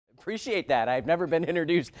Appreciate that. I've never been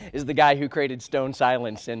introduced as the guy who created stone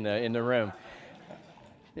silence in the room.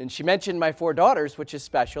 And she mentioned my 4 daughters, which is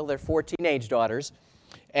special. They're 4 teenage daughters.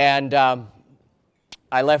 And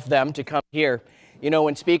I left them to come here. You know,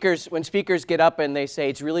 when speakers get up and they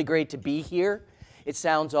say, it's really great to be here, it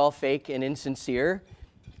sounds all fake and insincere.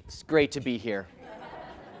 It's great to be here.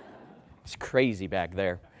 It's crazy back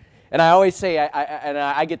there. And I always say,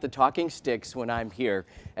 I get the talking sticks when I'm here.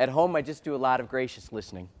 At home, I just do a lot of gracious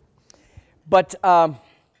listening. But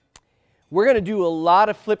we're going to do a lot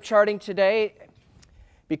of flip charting today,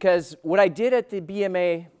 because what I did at the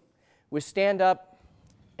BMA was stand up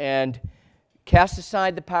and cast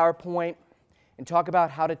aside the PowerPoint and talk about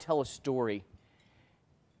how to tell a story.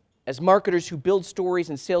 As marketers who build stories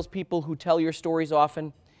and salespeople who tell your stories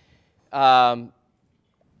often,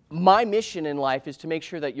 my mission in life is to make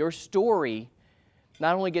sure that your story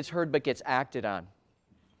not only gets heard but gets acted on.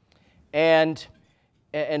 And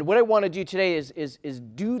what I want to do today is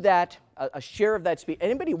do that, a share of that speech.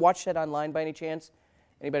 Anybody watch that online by any chance?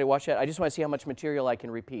 Anybody watch that? I just want to see how much material I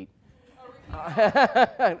can repeat.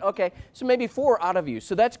 Okay, so maybe 4 out of you.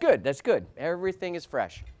 So that's good. That's good. Everything is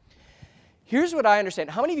fresh. Here's what I understand.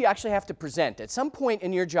 How many of you actually have to present? At some point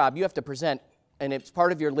in your job, you have to present, and it's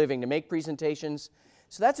part of your living to make presentations.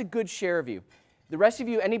 So that's a good share of you. The rest of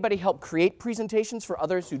you, anybody help create presentations for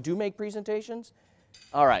others who do make presentations?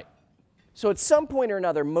 All right. So at some point or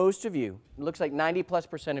another, most of you, it looks like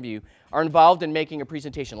 90+% of you, are involved in making a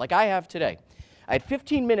presentation, like I have today. I had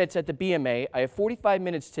 15 minutes at the BMA. I have 45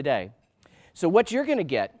 minutes today. So what you're going to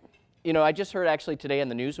get, you know, I just heard actually today on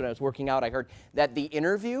the news when I was working out, I heard that the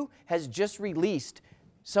interview has just released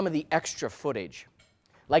some of the extra footage.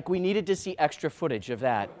 Like we needed to see extra footage of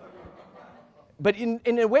that. But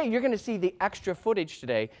in a way, you're going to see the extra footage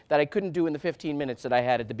today that I couldn't do in the 15 minutes that I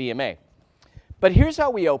had at the BMA. But here's how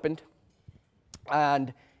we opened.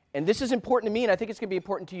 And this is important to me, and I think it's going to be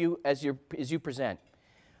important to you as you present.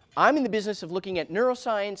 I'm in the business of looking at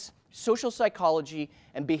neuroscience, social psychology,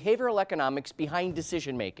 and behavioral economics behind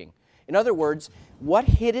decision making. In other words, what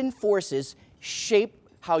hidden forces shape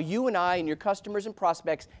how you and I and your customers and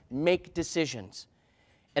prospects make decisions.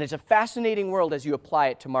 And it's a fascinating world as you apply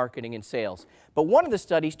it to marketing and sales. But one of the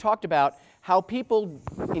studies talked about how people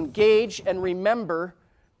engage and remember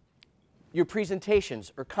your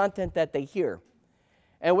presentations or content that they hear.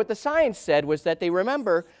 And what the science said was that they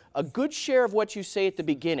remember a good share of what you say at the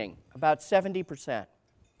beginning, about 70%.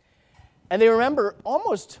 And they remember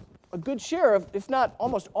almost a good share of, if not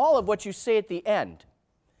almost all of what you say at the end.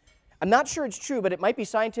 I'm not sure it's true, but it might be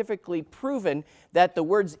scientifically proven that the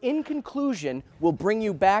words "in conclusion" will bring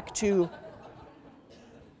you back to...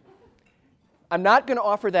 I'm not going to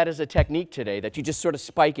offer that as a technique today, that you just sort of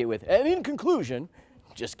spike it with, "and in conclusion,"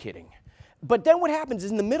 just kidding. But then what happens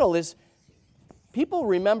is in the middle is people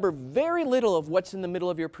remember very little of what's in the middle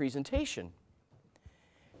of your presentation.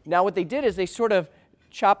 Now what they did is they sort of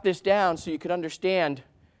chopped this down so you could understand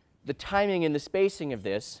the timing and the spacing of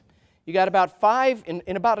this. You got about 5,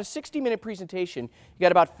 in about a 60-minute presentation, you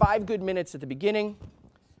got about 5 good minutes at the beginning,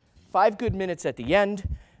 5 good minutes at the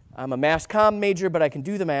end. I'm a mass comm major, but I can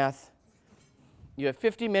do the math. You have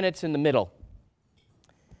 50 minutes in the middle.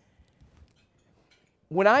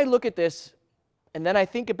 When I look at this, and then I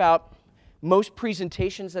think about most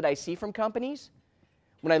presentations that I see from companies,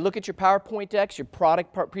 when I look at your PowerPoint decks, your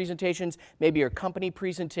product presentations, maybe your company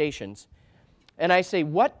presentations, and I say,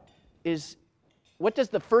 what does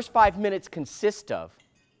the first 5 minutes consist of?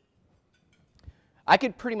 I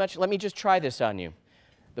could pretty much, let me just try this on you.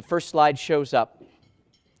 The first slide shows up,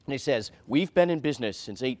 and it says, "We've been in business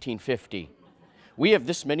since 1850. We have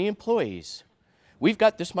this many employees. We've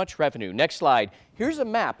got this much revenue." Next slide. Here's a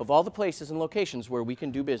map of all the places and locations where we can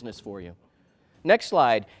do business for you. Next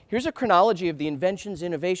slide. Here's a chronology of the inventions,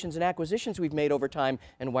 innovations, and acquisitions we've made over time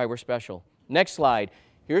and why we're special. Next slide.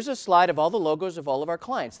 Here's a slide of all the logos of all of our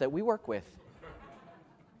clients that we work with.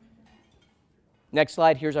 Next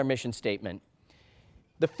slide. Here's our mission statement.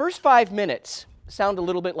 The first 5 minutes sound a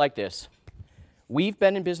little bit like this. We've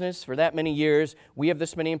been in business for that many years. We have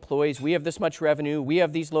this many employees. We have this much revenue. We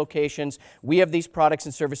have these locations. We have these products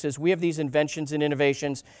and services. We have these inventions and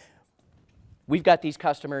innovations. We've got these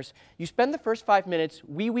customers. You spend the first 5 minutes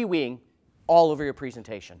wee-wee-weeing all over your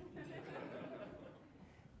presentation.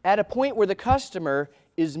 At a point where the customer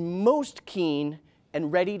is most keen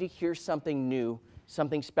and ready to hear something new,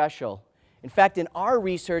 something special. In fact, in our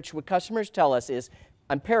research, what customers tell us is,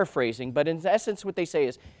 I'm paraphrasing, but in essence what they say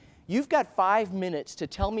is, you've got 5 minutes to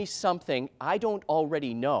tell me something I don't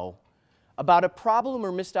already know about a problem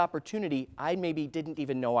or missed opportunity I maybe didn't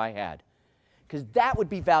even know I had. Because that would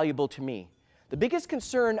be valuable to me. The biggest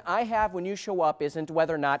concern I have when you show up isn't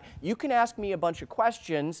whether or not you can ask me a bunch of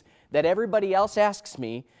questions that everybody else asks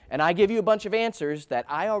me, and I give you a bunch of answers that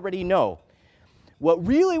I already know. What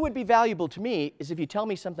really would be valuable to me is if you tell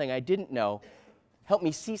me something I didn't know, help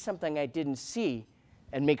me see something I didn't see,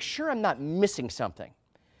 and make sure I'm not missing something.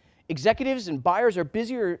 Executives and buyers are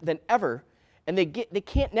busier than ever, and they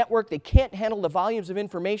can't network, they can't handle the volumes of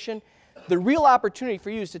information. The real opportunity for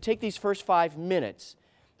you is to take these first 5 minutes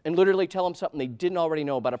and literally tell them something they didn't already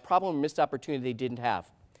know about a problem or missed opportunity they didn't have.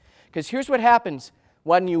 Because here's what happens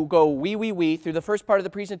when you go we through the first part of the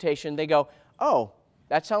presentation. They go, oh,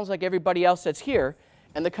 that sounds like everybody else that's here,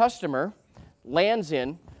 and the customer lands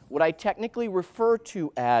in what I technically refer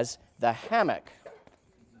to as the hammock.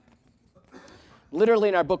 Literally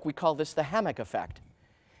in our book, we call this the hammock effect.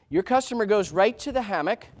 Your customer goes right to the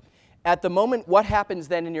hammock. At the moment, what happens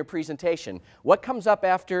then in your presentation? What comes up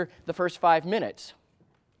after the first 5 minutes?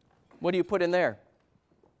 What do you put in there?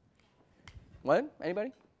 What?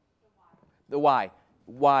 Anybody? The why.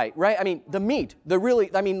 Why, right? I mean, the meat.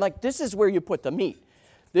 Like this is where you put the meat.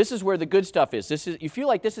 This is where the good stuff is. You feel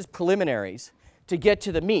like this is preliminaries to get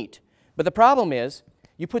to the meat. But the problem is,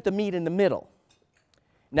 you put the meat in the middle.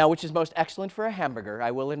 Now, which is most excellent for a hamburger, I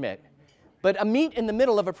will admit. But a meat in the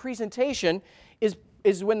middle of a presentation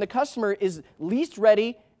is when the customer is least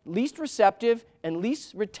ready, least receptive, and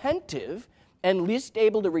least retentive, and least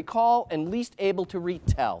able to recall, and least able to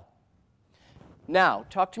retell. Now,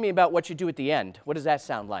 talk to me about what you do at the end. What does that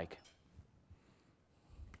sound like?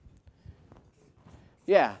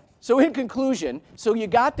 Yeah. So in conclusion, so you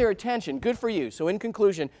got their attention. Good for you. So in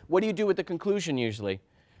conclusion, what do you do with the conclusion usually?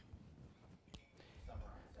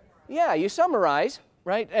 Yeah, you summarize,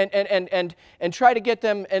 right? And try to get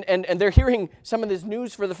them, and they're hearing some of this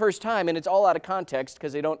news for the first time, and it's all out of context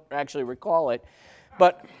because they don't actually recall it.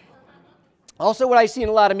 But also what I see in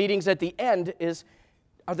a lot of meetings at the end is,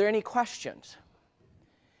 are there any questions?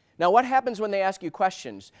 Now, what happens when they ask you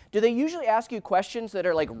questions? Do they usually ask you questions that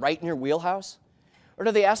are like right in your wheelhouse? Or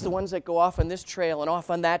do they ask the ones that go off on this trail and off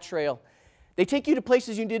on that trail? They take you to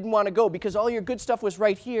places you didn't want to go because all your good stuff was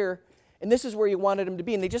right here, and this is where you wanted them to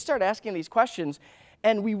be. And they just start asking these questions,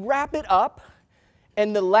 and we wrap it up,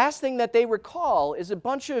 and the last thing that they recall is a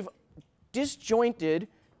bunch of disjointed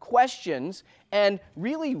questions and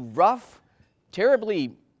really rough,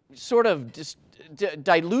 terribly sort of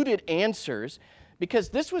diluted answers, because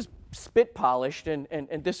this was spit polished and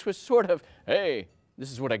this was sort of, hey,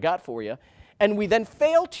 this is what I got for you. And we then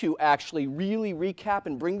fail to actually really recap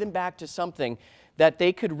and bring them back to something that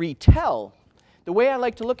they could retell. The way I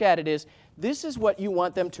like to look at it is, this is what you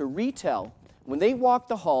want them to retell when they walk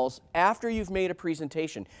the halls after you've made a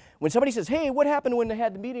presentation. When somebody says, hey, what happened when they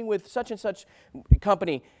had the meeting with such and such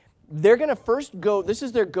company? They're going to first go, this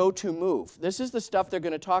is their go-to move. This is the stuff they're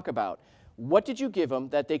going to talk about. What did you give them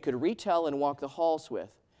that they could retell and walk the halls with?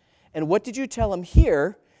 And what did you tell them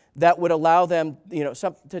here that would allow them,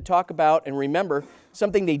 to talk about and remember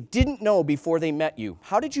something they didn't know before they met you?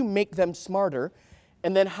 How did you make them smarter?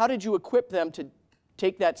 And then how did you equip them to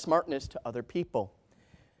take that smartness to other people?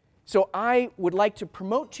 So I would like to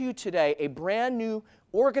promote to you today a brand new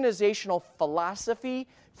organizational philosophy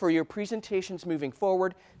for your presentations moving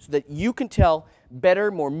forward so that you can tell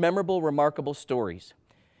better, more memorable, remarkable stories.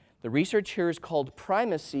 The research here is called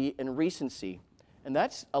primacy and recency. And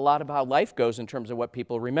that's a lot of how life goes in terms of what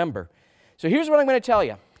people remember. So here's what I'm going to tell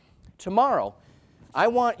you. Tomorrow, I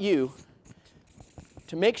want you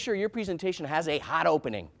to make sure your presentation has a hot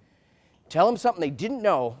opening. Tell them something they didn't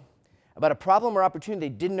know about a problem or opportunity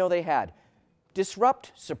they didn't know they had.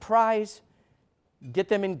 Disrupt, surprise, get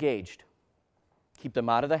them engaged. Keep them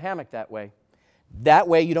out of the hammock that way. That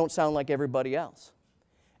way you don't sound like everybody else.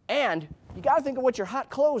 And you got to think of what your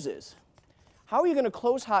hot close is. How are you going to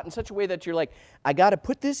close hot in such a way that you're like, I got to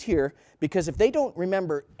put this here, because if they don't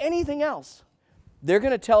remember anything else, they're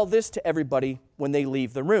going to tell this to everybody when they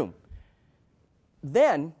leave the room.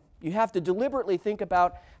 Then you have to deliberately think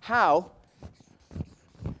about how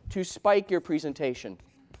to spike your presentation.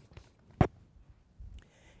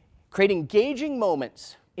 Create engaging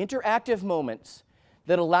moments, interactive moments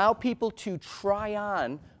that allow people to try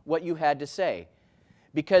on what you had to say.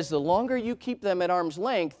 Because the longer you keep them at arm's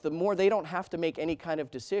length, the more they don't have to make any kind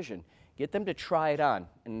of decision. Get them to try it on.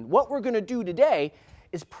 And what we're going to do today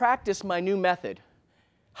is practice my new method,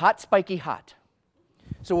 hot, spiky, hot.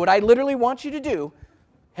 So what I literally want you to do,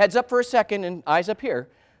 heads up for a second and eyes up here,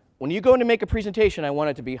 when you go in to make a presentation, I want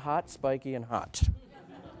it to be hot, spiky, and hot.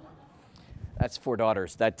 That's 4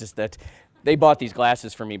 daughters. They bought these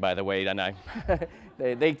glasses for me, by the way, and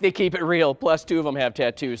they keep it real. Plus 2 of them have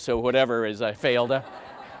tattoos, so whatever is, I failed.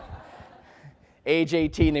 age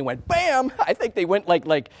 18, they went, bam! I think they went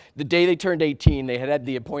like the day they turned 18, they had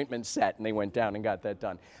the appointment set, and they went down and got that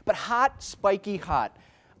done. But hot, spiky hot.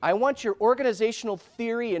 I want your organizational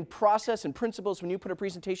theory and process and principles when you put a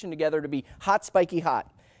presentation together to be hot, spiky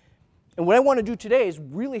hot. And what I want to do today is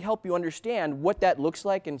really help you understand what that looks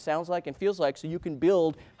like and sounds like and feels like so you can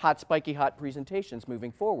build hot, spiky hot presentations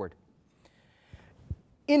moving forward.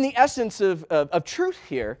 In the essence of truth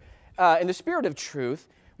here, in the spirit of truth,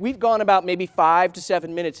 we've gone about maybe 5 to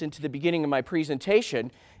 7 minutes into the beginning of my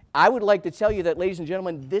presentation. I would like to tell you that, ladies and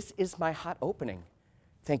gentlemen, this is my hot opening.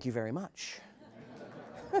 Thank you very much.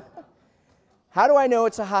 How do I know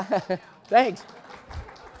it's a hot? Thanks.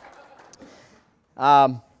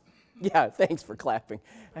 Yeah, thanks for clapping.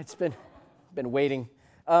 It's been waiting.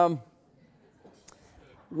 One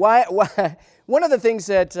of the things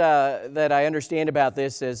that I understand about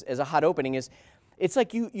this as a hot opening is it's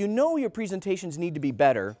like you know your presentations need to be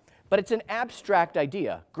better, but it's an abstract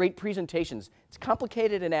idea. Great presentations. It's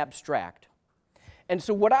complicated and abstract. And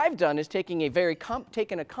so what I've done is taken a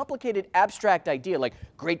complicated abstract idea like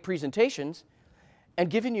great presentations and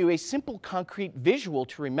given you a simple concrete visual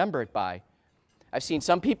to remember it by. I've seen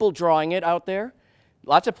some people drawing it out there.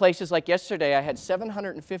 Lots of places, like yesterday, I had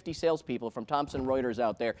 750 salespeople from Thomson Reuters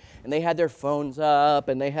out there, and they had their phones up,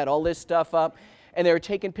 and they had all this stuff up, and they were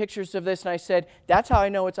taking pictures of this, and I said, that's how I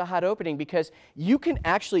know it's a hot opening, because you can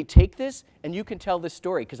actually take this, and you can tell this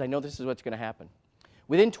story, because I know this is what's going to happen.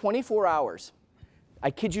 Within 24 hours, I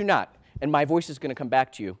kid you not, and my voice is going to come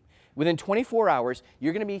back to you, within 24 hours,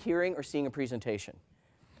 you're going to be hearing or seeing a presentation,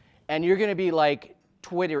 and you're going to be like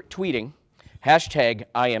tweeting, hashtag,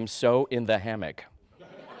 I am so in the hammock.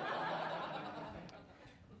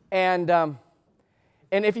 And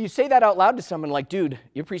if you say that out loud to someone like, dude,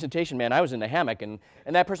 your presentation, man, I was in the hammock, and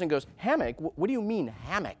that person goes, hammock? What do you mean,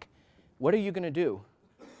 hammock? What are you going to do?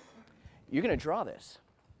 You're going to draw this,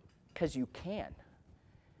 because you can.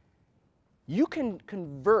 You can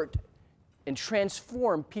convert and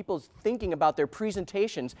transform people's thinking about their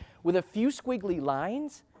presentations with a few squiggly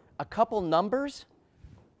lines, a couple numbers,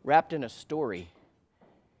 wrapped in a story.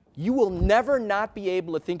 You will never not be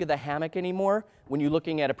able to think of the hammock anymore when you're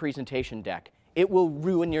looking at a presentation deck. It will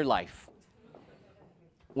ruin your life.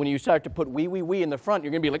 When you start to put wee, wee, wee in the front,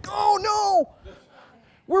 you're going to be like, oh no,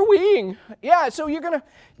 we're weeing. Yeah, so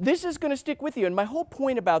this is going to stick with you. And my whole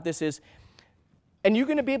point about this is, and you're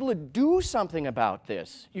going to be able to do something about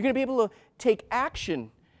this. You're going to be able to take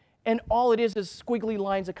action. And all it is squiggly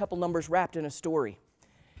lines, a couple numbers wrapped in a story.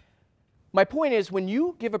 My point is, when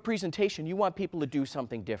you give a presentation, you want people to do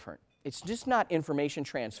something different. It's just not information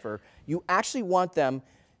transfer. You actually want them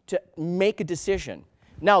to make a decision.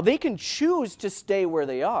 Now, they can choose to stay where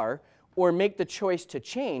they are or make the choice to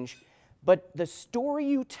change, but the story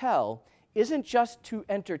you tell isn't just to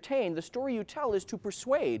entertain. The story you tell is to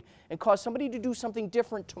persuade and cause somebody to do something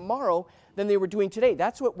different tomorrow than they were doing today.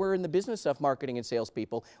 That's what we're in the business of, marketing and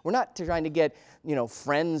salespeople. We're not trying to get,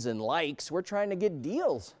 friends and likes. We're trying to get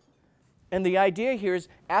deals. And the idea here is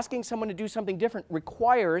asking someone to do something different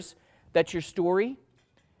requires that your story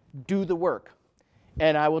do the work.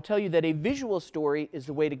 And I will tell you that a visual story is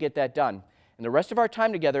the way to get that done. And the rest of our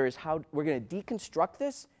time together is how we're going to deconstruct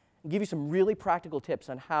this and give you some really practical tips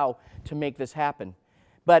on how to make this happen.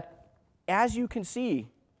 But as you can see,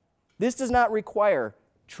 this does not require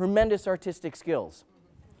tremendous artistic skills.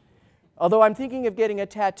 Although I'm thinking of getting a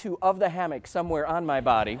tattoo of the hammock somewhere on my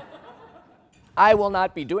body, I will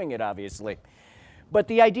not be doing it, obviously. But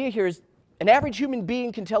the idea here is an average human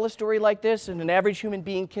being can tell a story like this, and an average human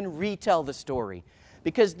being can retell the story.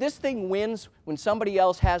 Because this thing wins when somebody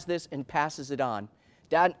else has this and passes it on.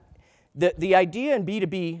 The idea in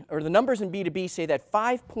B2B, or the numbers in B2B say that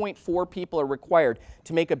 5.4 people are required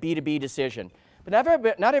to make a B2B decision. But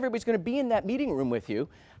not everybody's going to be in that meeting room with you.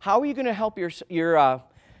 How are you going to help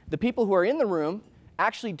the people who are in the room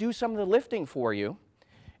actually do some of the lifting for you?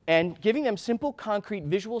 And giving them simple, concrete,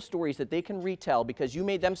 visual stories that they can retell because you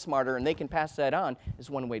made them smarter and they can pass that on is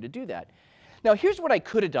one way to do that. Now, here's what I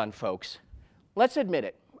could have done, folks. Let's admit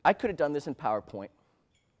it. I could have done this in PowerPoint.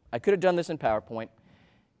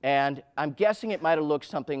 And I'm guessing it might have looked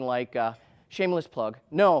something like, shameless plug.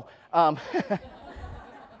 No.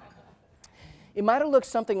 It might have looked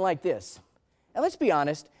something like this. And let's be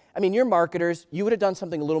honest. I mean, you're marketers. You would have done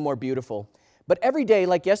something a little more beautiful. But every day,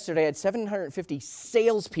 like yesterday, I had 750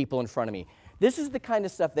 salespeople in front of me. This is the kind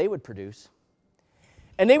of stuff they would produce.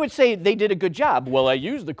 And they would say they did a good job. Well, I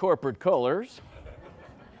used the corporate colors.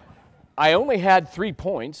 I only had 3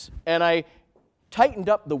 points, and I tightened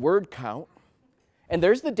up the word count. And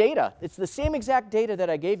there's the data. It's the same exact data that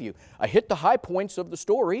I gave you. I hit the high points of the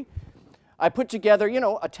story. I put together, you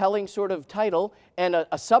know, a telling sort of title and a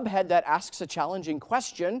subhead that asks a challenging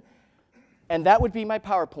question, and that would be my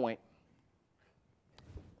PowerPoint.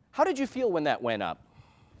 How did you feel when that went up?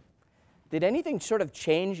 Did anything sort of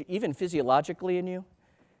change, even physiologically in you?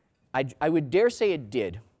 I would dare say it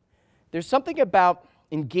did. There's something about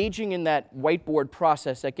engaging in that whiteboard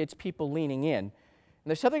process that gets people leaning in. And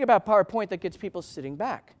there's something about PowerPoint that gets people sitting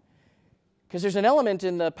back. Because there's an element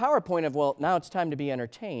in the PowerPoint of, well, now it's time to be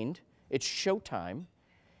entertained. It's showtime.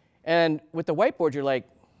 And with the whiteboard, you're like,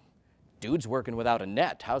 dude's working without a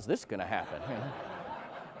net. How's this going to happen? You know?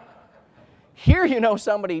 Here, you know,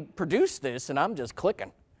 somebody produced this, and I'm just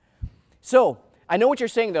clicking. So I know what you're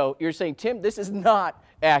saying, though. You're saying, Tim, this is not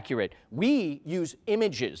accurate. We use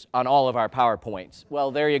images on all of our PowerPoints.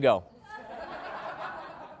 Well, there you go.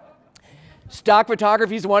 Stock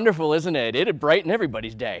photography is wonderful, isn't it? It'd brighten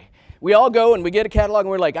everybody's day. We all go and we get a catalog and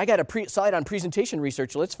we're like, I got a slide on presentation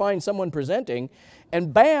research. Let's find someone presenting.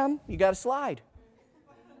 And bam, you got a slide.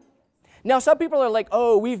 Now, some people are like,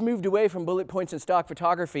 oh, we've moved away from bullet points and stock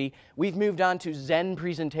photography. We've moved on to Zen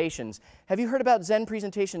presentations. Have you heard about Zen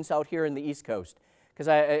presentations out here in the East Coast? Because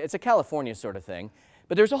it's a California sort of thing.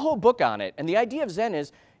 But there's a whole book on it. And the idea of Zen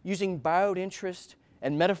is using borrowed interest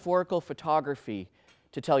and metaphorical photography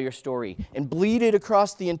to tell your story and bleed it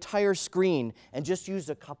across the entire screen and just use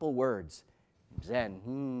a couple words.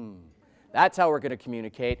 Zen, that's how we're going to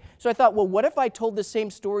communicate. So I thought, well, what if I told the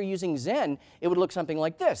same story using Zen? It would look something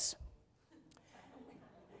like this.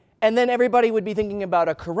 And then everybody would be thinking about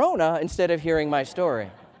a Corona instead of hearing my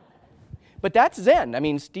story. But that's Zen. I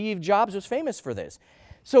mean, Steve Jobs was famous for this.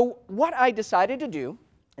 So what I decided to do,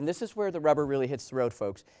 and this is where the rubber really hits the road,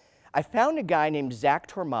 folks, I found a guy named Zach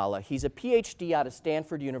Tormala. He's a PhD out of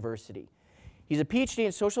Stanford University. He's a PhD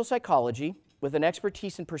in social psychology with an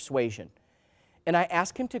expertise in persuasion. And I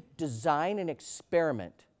asked him to design an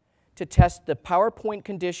experiment to test the PowerPoint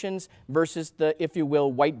conditions versus the, if you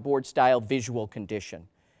will, whiteboard-style visual condition.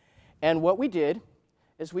 And what we did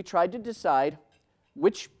is we tried to decide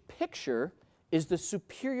which picture is the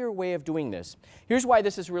superior way of doing this. Here's why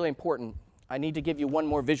this is really important. I need to give you one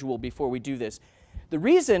more visual before we do this. The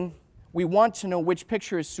reason we want to know which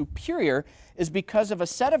picture is superior is because of a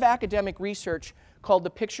set of academic research called the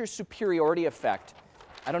picture superiority effect.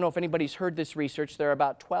 I don't know if anybody's heard this research. There are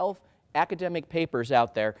about 12 academic papers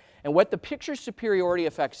out there. And what the picture superiority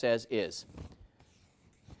effect says is,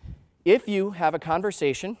 if you have a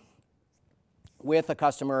conversation with a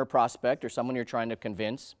customer or prospect or someone you're trying to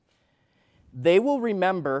convince, they will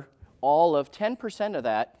remember all of 10% of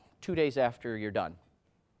that 2 days after you're done.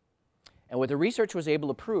 And what the research was able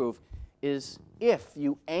to prove is if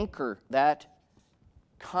you anchor that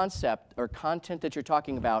concept or content that you're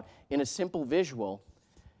talking about in a simple visual,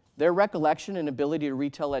 their recollection and ability to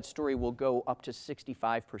retell that story will go up to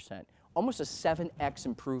 65%, almost a 7x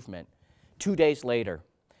improvement 2 days later.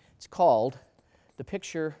 It's called the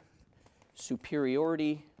picture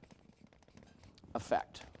superiority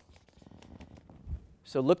effect.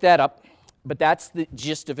 So look that up, but that's the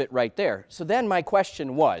gist of it right there. So then my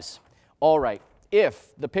question was, all right,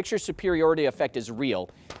 if the picture superiority effect is real,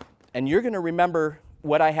 and you're going to remember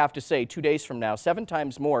what I have to say 2 days from now, 7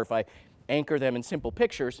 times more if I anchor them in simple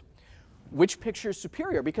pictures, which picture is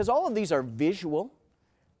superior? Because all of these are visual.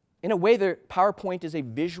 In a way, the PowerPoint is a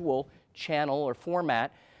visual channel or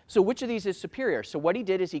format. So which of these is superior? So what he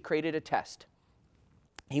did is he created a test.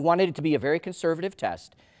 He wanted it to be a very conservative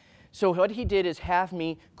test. So what he did is have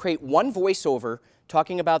me create one voiceover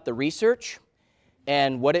talking about the research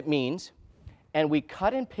and what it means. And we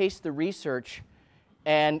cut and paste the research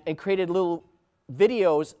and created little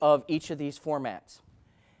videos of each of these formats.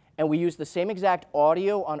 And we used the same exact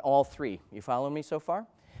audio on all 3. You follow me so far?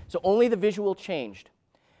 So only the visual changed.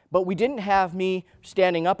 But we didn't have me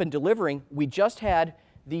standing up and delivering. We just had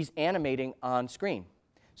these animating on screen.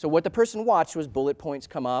 So what the person watched was bullet points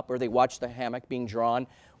come up, or they watched the hammock being drawn,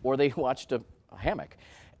 or they watched a hammock,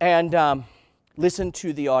 and listened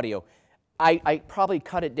to the audio. I probably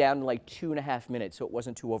cut it down to like 2.5 minutes, so it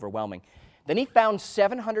wasn't too overwhelming. Then he found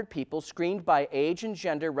 700 people screened by age and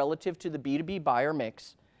gender relative to the B2B buyer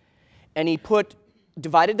mix, and he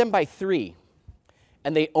divided them by 3,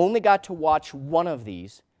 and they only got to watch one of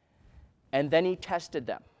these, and then he tested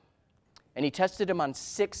them. And he tested them on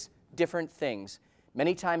 6 different things,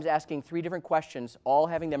 many times asking 3 different questions, all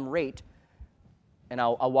having them rate, and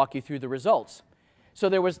I'll walk you through the results. So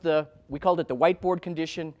there was we called it the whiteboard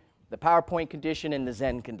condition, the PowerPoint condition, and the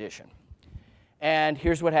Zen condition. And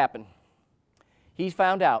here's what happened. He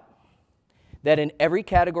found out that in every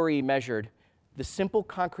category he measured, the simple,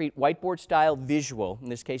 concrete, whiteboard-style visual, in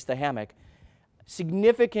this case the hammock,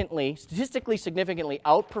 statistically significantly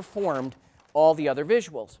outperformed all the other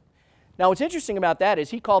visuals. Now, what's interesting about that is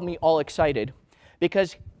he called me all excited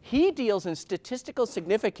because he deals in statistical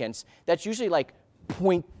significance that's usually like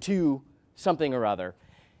 0.2 something or other.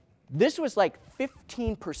 This was like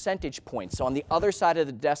 15 percentage points, so on the other side of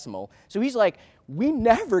the decimal. So he's like, we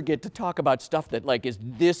never get to talk about stuff that like is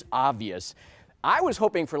this obvious. I was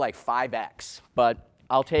hoping for like 5x, but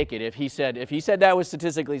I'll take it. If he said that was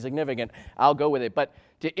statistically significant, I'll go with it. But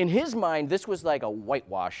in his mind, this was like a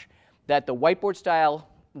whitewash, that the whiteboard style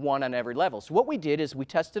won on every level. So what we did is we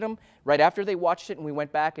tested them right after they watched it, and we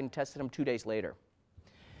went back and tested them 2 days later.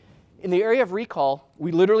 In the area of recall,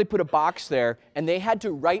 we literally put a box there, and they had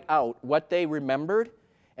to write out what they remembered,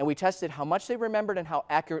 and we tested how much they remembered and how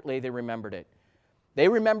accurately they remembered it. They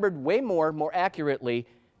remembered way more accurately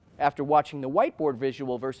after watching the whiteboard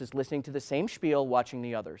visual versus listening to the same spiel watching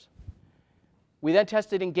the others. We then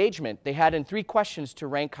tested engagement. They had in 3 questions to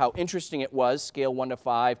rank how interesting it was, scale 1 to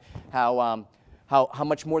 5, how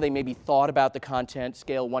much more they maybe thought about the content,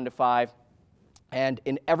 scale 1 to 5. And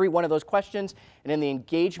in every one of those questions, and in the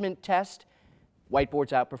engagement test, whiteboards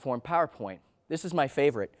outperform PowerPoint. This is my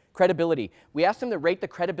favorite, credibility. We asked them to rate the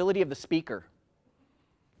credibility of the speaker.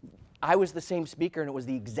 I was the same speaker, and it was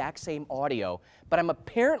the exact same audio, but I'm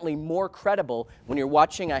apparently more credible when you're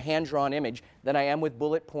watching a hand-drawn image than I am with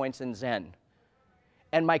bullet points and Zen.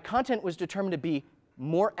 And my content was determined to be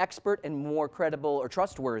more expert and more credible or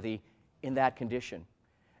trustworthy in that condition.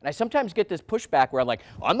 And I sometimes get this pushback where I'm like,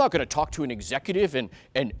 I'm not going to talk to an executive and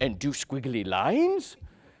do squiggly lines.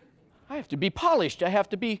 I have to be polished. I have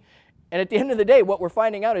to be... And at the end of the day, what we're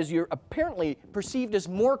finding out is you're apparently perceived as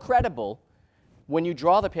more credible when you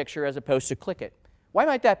draw the picture as opposed to click it. Why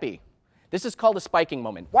might that be? This is called a spiking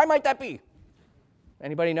moment. Why might that be?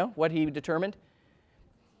 Anybody know what he determined?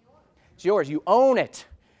 It's yours. You own it.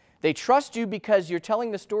 They trust you because you're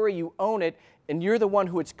telling the story, you own it, and you're the one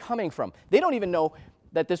who it's coming from. They don't even know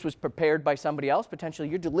that this was prepared by somebody else, potentially.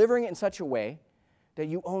 You're delivering it in such a way that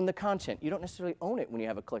you own the content. You don't necessarily own it when you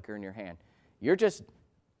have a clicker in your hand. You're just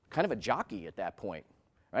kind of a jockey at that point,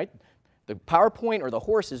 right? The PowerPoint or the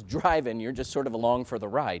horse is driving, you're just sort of along for the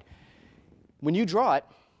ride. When you draw it,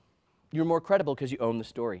 you're more credible because you own the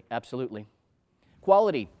story, absolutely.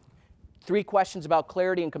 Quality, 3 questions about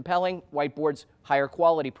clarity and compelling, whiteboards, higher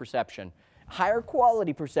quality perception. Higher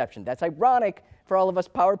quality perception, that's ironic for all of us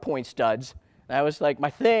PowerPoint studs. That was like my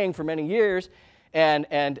thing for many years. And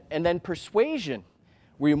then persuasion.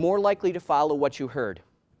 Were you more likely to follow what you heard?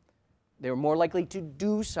 They were more likely to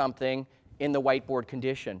do something in the whiteboard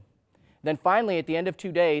condition. Then finally, at the end of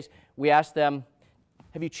 2 days, we asked them,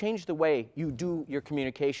 have you changed the way you do your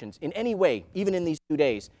communications in any way, even in these 2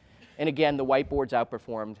 days? And again, the whiteboards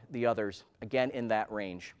outperformed the others, again in that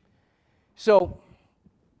range. So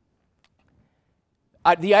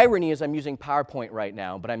the irony is I'm using PowerPoint right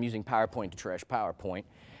now, but I'm using PowerPoint to trash PowerPoint.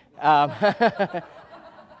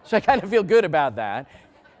 So I kind of feel good about that,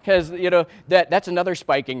 because that's another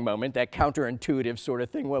spiking moment, that counterintuitive sort of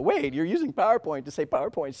thing. Well, wait, you're using PowerPoint to say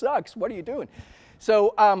PowerPoint sucks. What are you doing?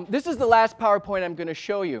 So this is the last PowerPoint I'm going to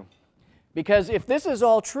show you, because if this is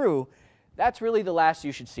all true, that's really the last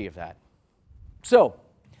you should see of that. So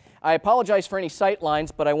I apologize for any sight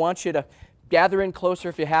lines, but I want you to gather in closer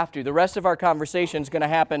if you have to. The rest of our conversation is going to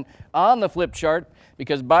happen on the flip chart,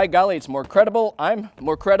 because by golly, it's more credible. I'm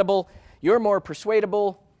more credible. You're more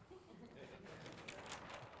persuadable,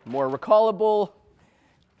 more recallable,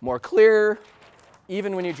 more clear,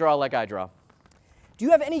 even when you draw like I draw. Do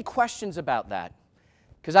you have any questions about that?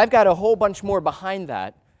 Because I've got a whole bunch more behind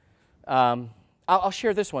that. I'll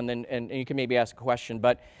share this one, and you can maybe ask a question.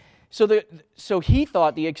 But so he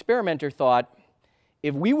thought, the experimenter thought,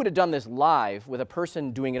 if we would have done this live with a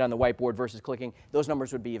person doing it on the whiteboard versus clicking, those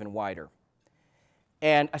numbers would be even wider.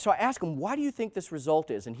 And so I asked him, why do you think this result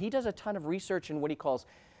is? And he does a ton of research in what he calls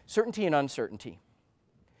certainty and uncertainty.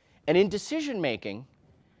 And in decision making,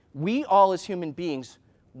 we all as human beings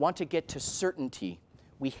want to get to certainty.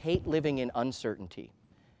 We hate living in uncertainty.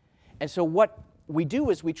 And so what we do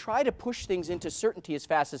is we try to push things into certainty as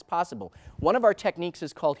fast as possible. One of our techniques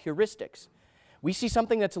is called heuristics. We see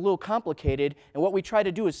something that's a little complicated, and what we try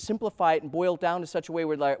to do is simplify it and boil it down to such a way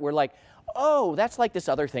where we're like, oh, that's like this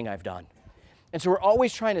other thing I've done. And so we're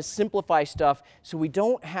always trying to simplify stuff so we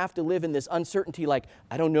don't have to live in this uncertainty like,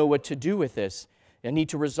 I don't know what to do with this. I need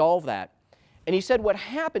to resolve that. And he said what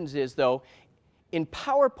happens is, though, in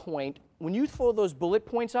PowerPoint, when you throw those bullet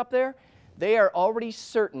points up there, they are already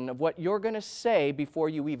certain of what you're going to say before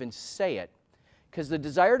you even say it. Because the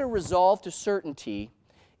desire to resolve to certainty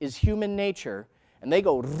is human nature, and they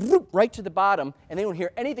go right to the bottom, and they don't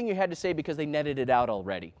hear anything you had to say because they netted it out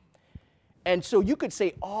already. And so you could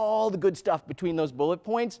say all the good stuff between those bullet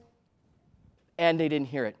points, and they didn't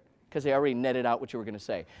hear it because they already netted out what you were going to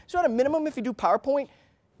say. So at a minimum, if you do PowerPoint,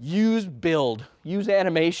 use build, use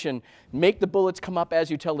animation, make the bullets come up as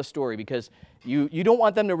you tell the story, because you don't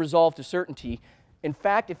want them to resolve to certainty. In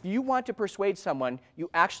fact, if you want to persuade someone, you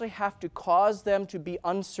actually have to cause them to be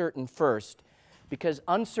uncertain first, because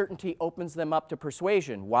uncertainty opens them up to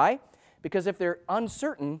persuasion. Why? Because if they're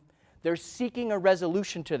uncertain, they're seeking a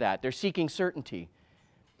resolution to that. They're seeking certainty.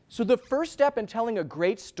 So the first step in telling a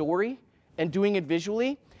great story and doing it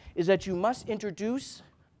visually is that you must introduce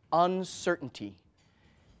uncertainty.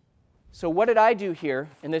 So what did I do here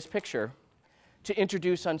in this picture to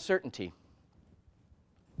introduce uncertainty?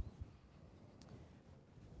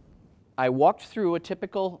 I walked through a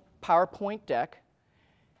typical PowerPoint deck,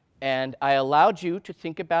 and I allowed you to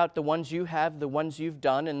think about the ones you have, the ones you've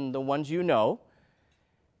done, and the ones you know.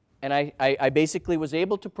 And I basically was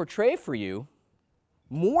able to portray for you,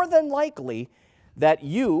 more than likely, that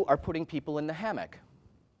you are putting people in the hammock.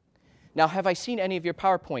 Now, have I seen any of your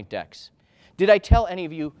PowerPoint decks? Did I tell any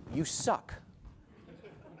of you, you suck?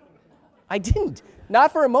 I didn't.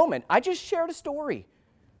 Not for a moment. I just shared a story.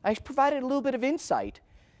 I provided a little bit of insight.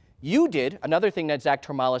 You did, another thing that Zach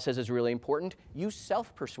Tormala says is really important, you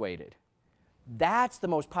self-persuaded. That's the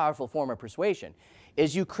most powerful form of persuasion,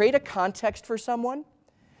 is you create a context for someone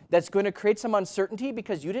that's going to create some uncertainty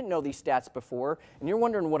because you didn't know these stats before, and you're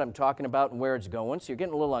wondering what I'm talking about and where it's going, so you're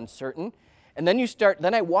getting a little uncertain. And then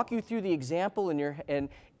then I walk you through the example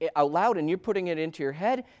out loud, and you're putting it into your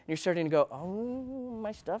head, and you're starting to go, oh,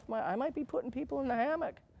 my stuff, I might be putting people in the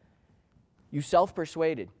hammock. You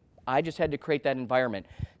self-persuaded. I just had to create that environment.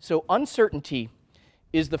 So uncertainty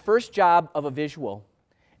is the first job of a visual,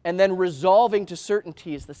 and then resolving to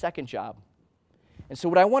certainty is the second job. And so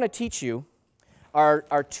what I want to teach you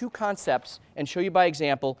are two concepts and show you by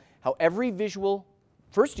example how every visual,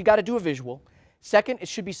 first you got to do a visual, second it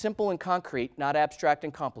should be simple and concrete, not abstract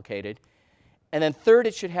and complicated, and then third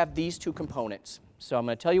it should have these two components. So I'm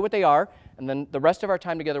going to tell you what they are, and then the rest of our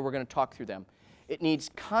time together we're going to talk through them. It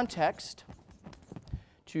needs context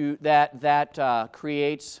that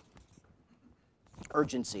creates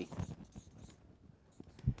urgency.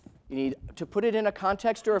 You need to put it in a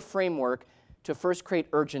context or a framework to first create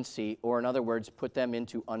urgency, or in other words, put them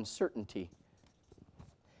into uncertainty.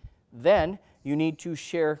 Then you need to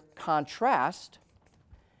share contrast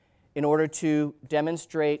in order to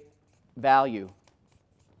demonstrate value.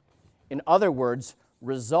 In other words,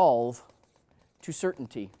 resolve to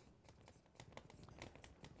certainty.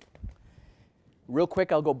 Real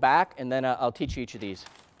quick, I'll go back, and then I'll teach you each of these.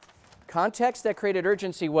 Context that created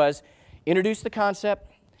urgency was introduce the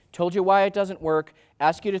concept, told you why it doesn't work,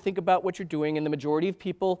 ask you to think about what you're doing, and the majority of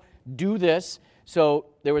people do this. So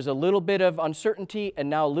there was a little bit of uncertainty and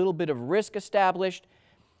now a little bit of risk established.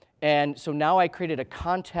 And so now I created a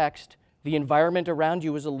context. The environment around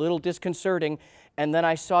you was a little disconcerting, and then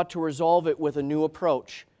I sought to resolve it with a new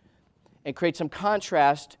approach and create some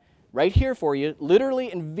contrast right here for you,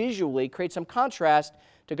 literally and visually create some contrast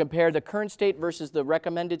to compare the current state versus the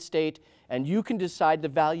recommended state, and you can decide the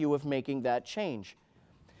value of making that change.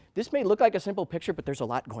 This may look like a simple picture, but there's a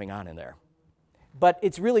lot going on in there. But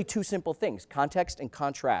it's really two simple things, context and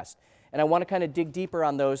contrast. And I want to kind of dig deeper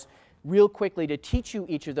on those real quickly to teach you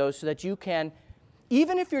each of those so that you can,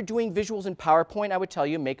 even if you're doing visuals in PowerPoint, I would tell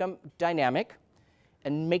you, make them dynamic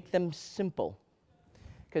and make them simple.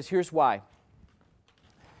 Because here's why.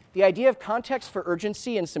 The idea of context for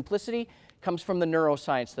urgency and simplicity comes from the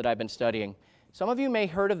neuroscience that I've been studying. Some of you may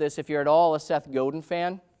have heard of this if you're at all a Seth Godin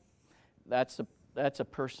fan. That's a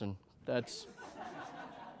person.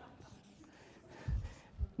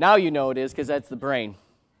 Now you know it is, because that's the brain.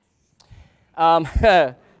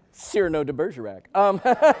 Cyrano de Bergerac.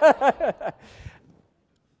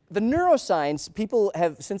 The neuroscience, people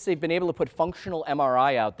have, since they've been able to put functional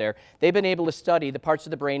MRI out there, they've been able to study the parts of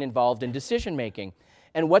the brain involved in decision making.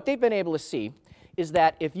 And what they've been able to see is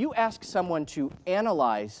that if you ask someone to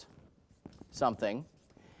analyze something,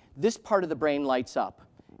 this part of the brain lights up.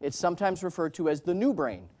 It's sometimes referred to as the new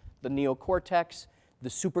brain, the neocortex, the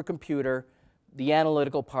supercomputer, the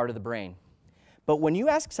analytical part of the brain. But when you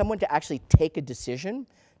ask someone to actually take a decision,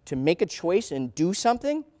 to make a choice and do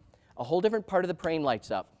something, a whole different part of the brain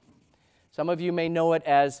lights up. Some of you may know it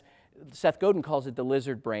as, Seth Godin calls it the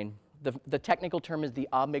lizard brain. The technical term is the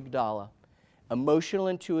amygdala. Emotional,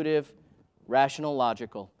 intuitive, rational,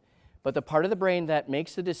 logical. But the part of the brain that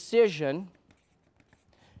makes the decision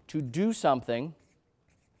to do something,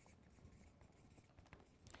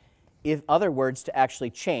 in other words, to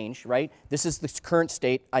actually change, right? This is the current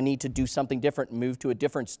state. I need to do something different, move to a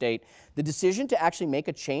different state. The decision to actually make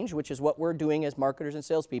a change, which is what we're doing as marketers and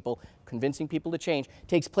salespeople, convincing people to change,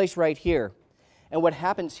 takes place right here. And what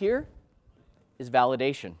happens here is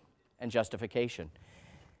validation and justification.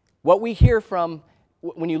 What we hear from,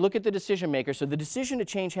 when you look at the decision maker, so the decision to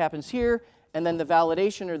change happens here, and then the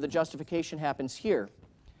validation or the justification happens here.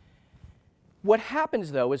 What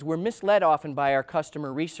happens, though, is we're misled often by our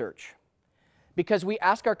customer research. Because we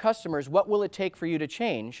ask our customers, what will it take for you to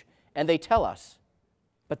change? And they tell us,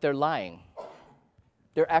 but they're lying.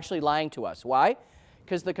 They're actually lying to us. Why?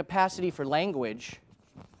 Because the capacity for language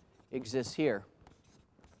exists here.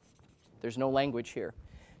 There's no language here.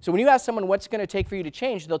 So when you ask someone what's going to take for you to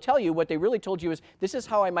change, they'll tell you what they really told you is, this is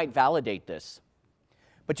how I might validate this.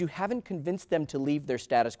 But you haven't convinced them to leave their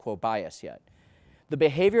status quo bias yet. The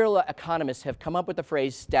behavioral economists have come up with the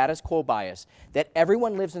phrase status quo bias, that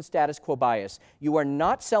everyone lives in status quo bias. You are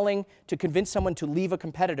not selling to convince someone to leave a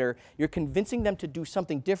competitor. You're convincing them to do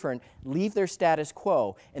something different, leave their status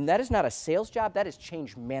quo. And that is not a sales job, that is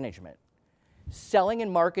change management. Selling and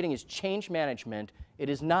marketing is change management. It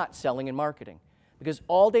is not selling and marketing. Because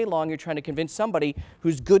all day long you're trying to convince somebody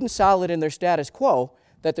who's good and solid in their status quo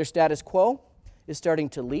that their status quo is starting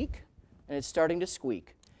to leak and it's starting to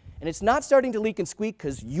squeak. And it's not starting to leak and squeak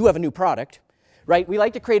because you have a new product, right? We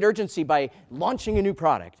like to create urgency by launching a new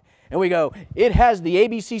product. And we go, it has the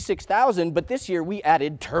ABC 6000, but this year we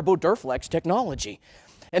added Turbo Durflex technology.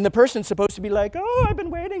 And the person's supposed to be like, oh, I've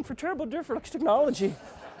been waiting for Turbo Durflex technology.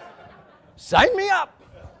 Sign me up.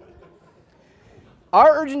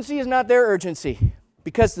 Our urgency is not their urgency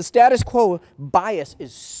because the status quo bias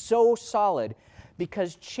is so solid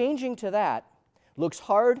because changing to that looks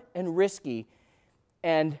hard and risky.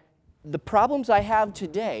 And the problems I have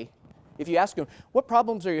today, if you ask them, what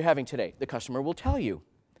problems are you having today? The customer will tell you.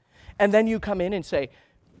 And then you come in and say,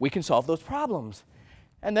 we can solve those problems.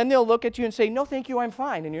 And then they'll look at you and say, no, thank you, I'm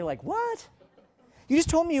fine. And you're like, what? You just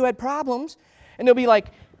told me you had problems. And they'll be like,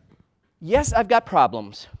 yes, I've got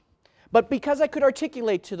problems. But because I could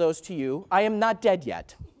articulate those to you, I am not dead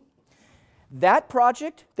yet. That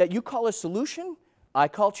project that you call a solution, I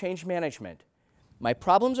call change management. My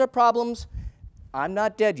problems are problems. I'm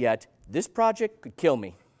not dead yet. This project could kill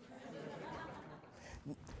me.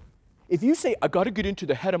 If you say, I got to get into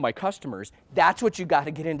the head of my customers, that's what you got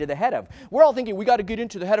to get into the head of. We're all thinking we got to get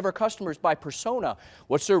into the head of our customers by persona.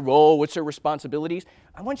 What's their role? What's their responsibilities?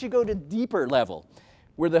 I want you to go to deeper level,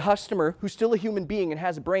 where the customer, who's still a human being and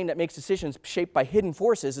has a brain that makes decisions shaped by hidden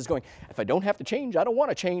forces, is going, if I don't have to change, I don't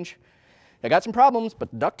want to change. I got some problems,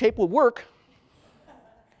 but duct tape will work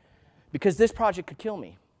because this project could kill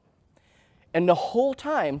me. And the whole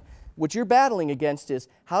time, what you're battling against is,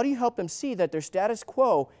 how do you help them see that their status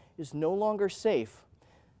quo is no longer safe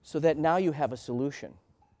so that now you have a solution?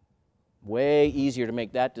 Way easier to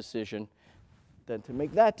make that decision than to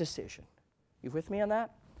make that decision. You with me on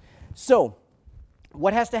that? So,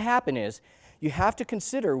 what has to happen is, you have to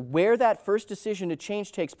consider where that first decision to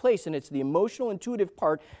change takes place, and it's the emotional, intuitive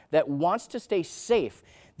part that wants to stay safe.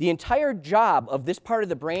 The entire job of this part of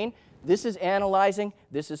the brain, this is analyzing,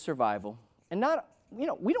 this is survival. And not,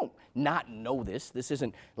 we don't not know this. This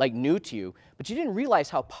isn't like new to you, but you didn't realize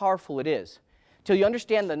how powerful it is till you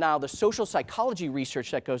understand the social psychology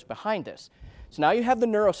research that goes behind this. So now you have the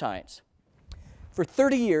neuroscience. For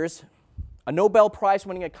 30 years, a Nobel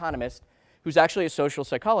Prize-winning economist who's actually a social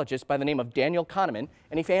psychologist by the name of Daniel Kahneman.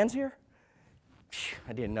 Any fans here?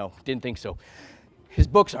 I didn't know. Didn't think so. His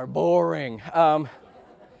books are boring.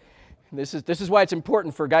 This is why it's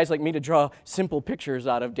important for guys like me to draw simple pictures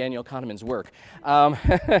out of Daniel Kahneman's work.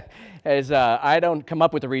 As I don't come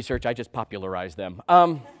up with the research, I just popularize them.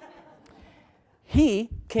 He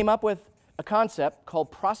came up with a concept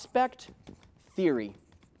called prospect theory.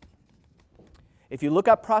 If you look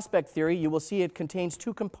up prospect theory, you will see it contains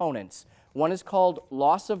two components. One is called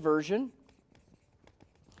loss aversion,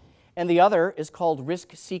 and the other is called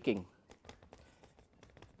risk seeking.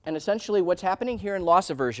 And essentially what's happening here in loss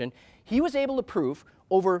aversion, he was able to prove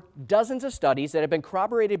over dozens of studies that have been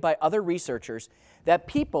corroborated by other researchers that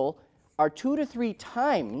people are 2 to 3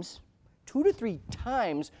 times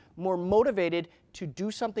more motivated to do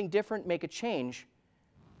something different, make a change,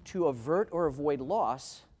 to avert or avoid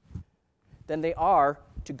loss than they are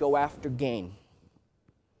to go after gain.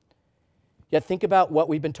 Yet think about what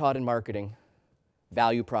we've been taught in marketing.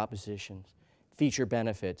 Value propositions, feature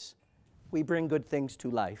benefits. We bring good things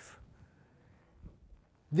to life.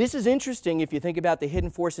 This is interesting if you think about the hidden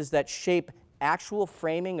forces that shape actual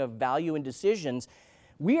framing of value and decisions.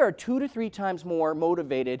 We are 2 to 3 times more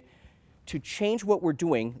motivated to change what we're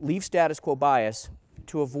doing, leave status quo bias,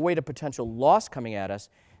 to avoid a potential loss coming at us,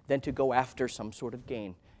 than to go after some sort of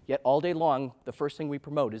gain. Yet all day long, the first thing we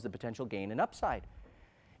promote is the potential gain and upside.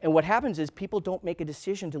 And what happens is people don't make a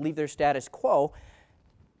decision to leave their status quo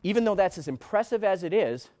even though that's as impressive as it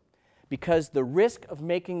is, because the risk of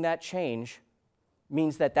making that change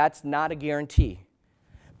means that that's not a guarantee.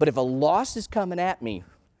 But if a loss is coming at me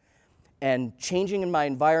and changing in my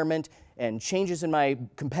environment and changes in my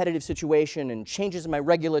competitive situation and changes in my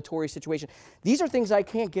regulatory situation, these are things I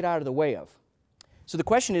can't get out of the way of. So the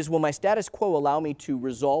question is, will my status quo allow me to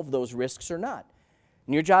resolve those risks or not?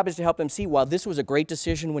 And your job is to help them see, while this was a great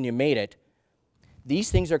decision when you made it, these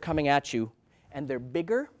things are coming at you, and they're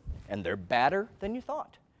bigger and they're badder than you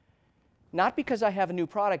thought. Not because I have a new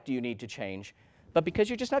product you need to change, but because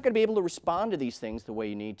you're just not going to be able to respond to these things the way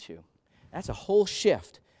you need to. That's a whole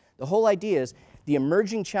shift. The whole idea is the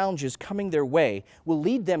emerging challenges coming their way will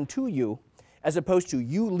lead them to you, as opposed to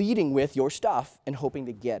you leading with your stuff and hoping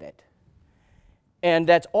to get it. And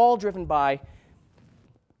that's all driven by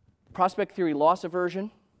prospect theory, loss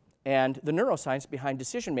aversion, and the neuroscience behind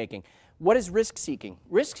decision making. What is risk seeking?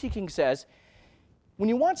 Risk seeking says, when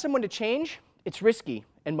you want someone to change, it's risky,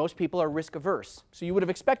 and most people are risk averse. So you would have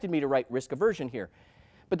expected me to write risk aversion here.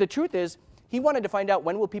 But the truth is, he wanted to find out,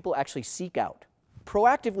 when will people actually seek out,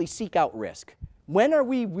 proactively seek out risk? When are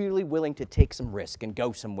we really willing to take some risk and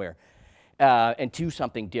go somewhere and do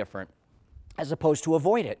something different, as opposed to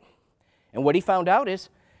avoid it? And what he found out is,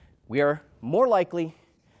 we are more likely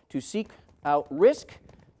to seek out risk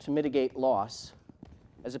to mitigate loss,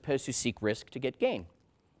 as opposed to seek risk to get gain.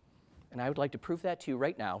 And I would like to prove that to you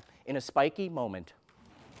right now in a spiky moment.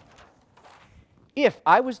 If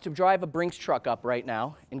I was to drive a Brinks truck up right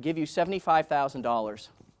now and give you $75,000,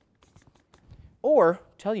 or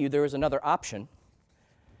tell you there is another option,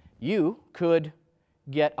 you could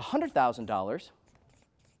get $100,000,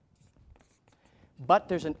 but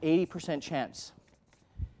there's an 80% chance.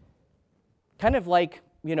 Kind of like,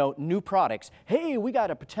 you know, new products. Hey, we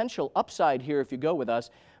got a potential upside here if you go with us,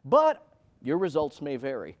 but your results may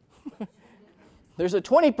vary. There's a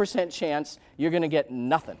 20% chance you're going to get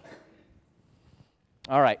nothing.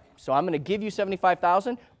 All right, so I'm going to give you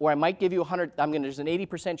 $75,000, or I might give you 100. There's an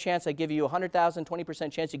 80% chance I give you 100,000,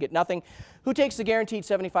 20% chance you get nothing. Who takes the guaranteed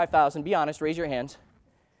 $75,000? Be honest, raise your hands.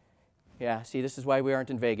 Yeah, see, this is why we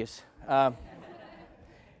aren't in Vegas. At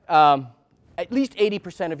least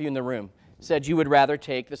 80% of you in the room said you would rather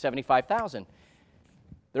take the $75,000.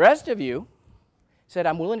 The rest of you said,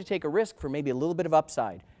 I'm willing to take a risk for maybe a little bit of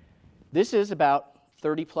upside. This is about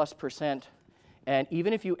 30+%, and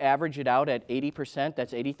even if you average it out at 80%,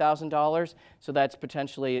 that's $80,000, so that's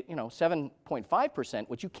potentially, 7.5%,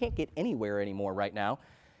 which you can't get anywhere anymore right now.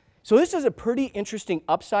 So this is a pretty interesting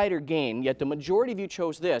upside or gain, yet the majority of you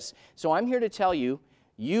chose this. So I'm here to tell you,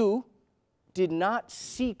 you did not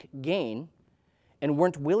seek gain and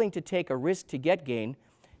weren't willing to take a risk to get gain.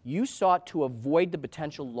 You sought to avoid the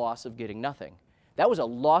potential loss of getting nothing. That was a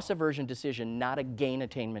loss aversion decision, not a gain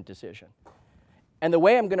attainment decision. And the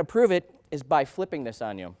way I'm going to prove it is by flipping this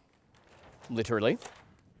on you, literally.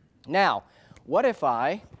 Now, what if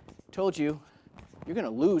I told you you're going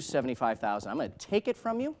to lose $75,000? I'm going to take it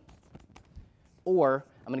from you, or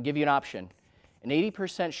I'm going to give you an option, an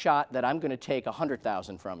 80% shot that I'm going to take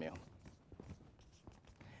 $100,000 from you,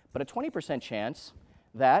 but a 20% chance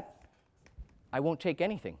that I won't take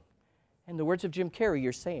anything. In the words of Jim Carrey,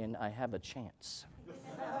 you're saying I have a chance.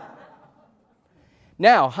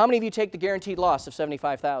 Now, how many of you take the guaranteed loss of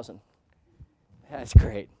 $75,000? That's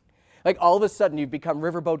great. Like all of a sudden you've become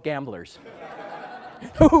riverboat gamblers.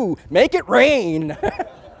 Ooh, make it rain.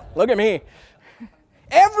 Look at me.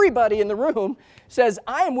 Everybody in the room says,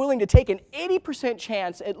 I am willing to take an 80%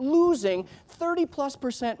 chance at losing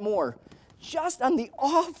 30+% more, just on the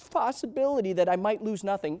off possibility that I might lose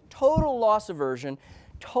nothing. Total loss aversion,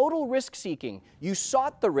 total risk seeking. You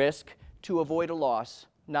sought the risk to avoid a loss,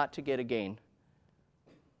 not to get a gain.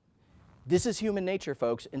 This is human nature,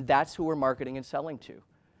 folks, and that's who we're marketing and selling to.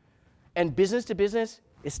 And business to business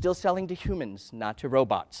is still selling to humans, not to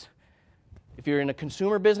robots. If you're in a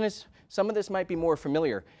consumer business, some of this might be more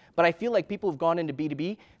familiar, but I feel like people who've gone into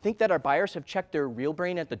B2B think that our buyers have checked their real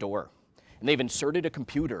brain at the door, and they've inserted a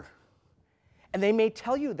computer. And they may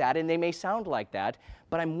tell you that, and they may sound like that,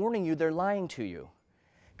 but I'm warning you, they're lying to you,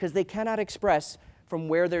 because they cannot express from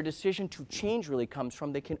where their decision to change really comes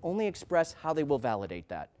from. They can only express how they will validate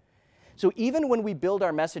that. So even when we build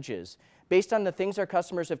our messages based on the things our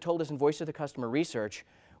customers have told us in voice of the customer research,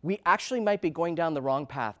 we actually might be going down the wrong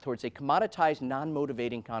path towards a commoditized,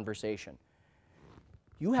 non-motivating conversation.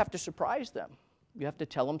 You have to surprise them. You have to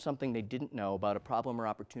tell them something they didn't know about a problem or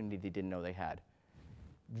opportunity they didn't know they had.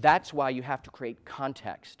 That's why you have to create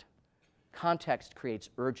context. Context creates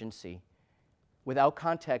urgency. Without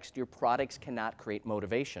context, your products cannot create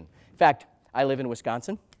motivation. In fact, I live in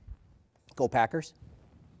Wisconsin. Go Packers.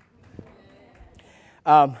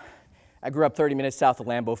 I grew up 30 minutes south of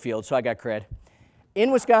Lambeau Field, so I got cred.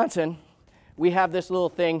 In Wisconsin, we have this little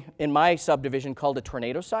thing in my subdivision called a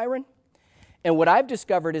tornado siren. And what I've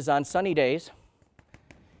discovered is on sunny days,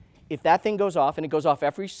 if that thing goes off, and it goes off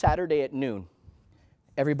every Saturday at noon,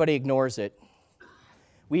 everybody ignores it.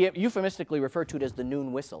 We euphemistically refer to it as the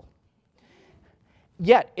noon whistle.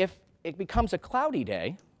 Yet, if it becomes a cloudy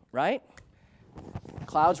day, right?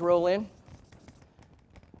 Clouds roll in,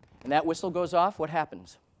 and that whistle goes off, what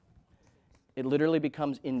happens? It literally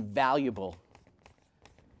becomes invaluable.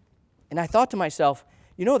 And I thought to myself,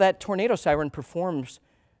 you know, that tornado siren performs,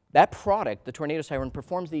 that product, the tornado siren,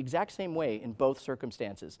 performs the exact same way in both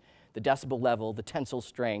circumstances. The decibel level, the tensile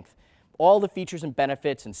strength, all the features and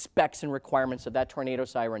benefits and specs and requirements of that tornado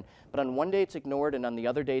siren. But on one day it's ignored, and on the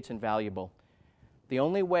other day it's invaluable. The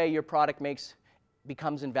only way your product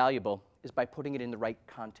becomes invaluable is by putting it in the right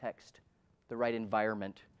context, the right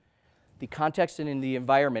environment. The context and in the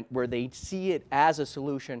environment where they see it as a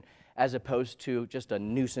solution as opposed to just a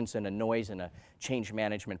nuisance and a noise and a change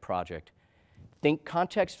management project. Think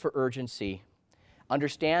context for urgency.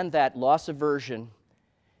 Understand that loss aversion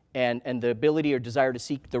and the ability or desire to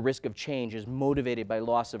seek the risk of change is motivated by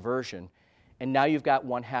loss aversion. And now you've got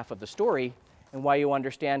one half of the story, and why you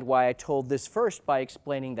understand why I told this first by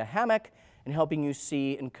explaining the hammock and helping you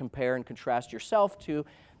see and compare and contrast yourself to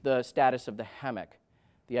the status of the hammock.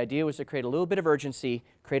 The idea was to create a little bit of urgency,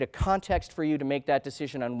 create a context for you to make that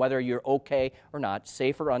decision on whether you're okay or not,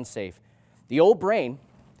 safe or unsafe. The old brain,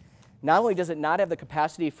 not only does it not have the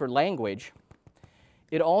capacity for language,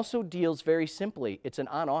 it also deals very simply. It's an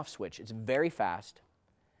on-off switch. It's very fast.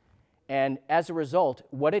 And as a result,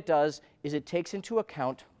 what it does is it takes into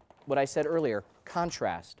account what I said earlier,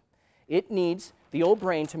 contrast. It needs, the old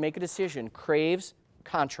brain to make a decision, craves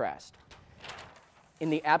contrast. In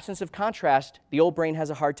the absence of contrast, the old brain has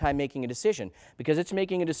a hard time making a decision because it's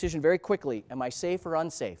making a decision very quickly. Am I safe or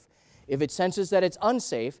unsafe? If it senses that it's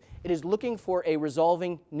unsafe, it is looking for a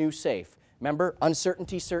resolving new safe. Remember,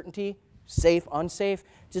 uncertainty, certainty, safe, unsafe.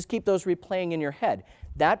 Just keep those replaying in your head.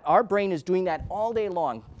 Our brain is doing that all day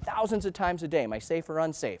long, thousands of times a day. Am I safe or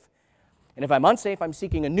unsafe? And if I'm unsafe, I'm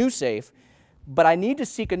seeking a new safe, but I need to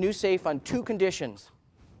seek a new safe on two conditions.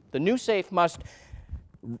 The new safe must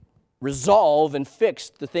resolve and fix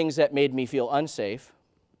the things that made me feel unsafe,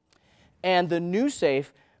 and the new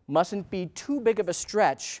safe mustn't be too big of a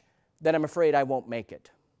stretch that I'm afraid I won't make it.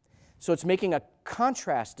 So it's making a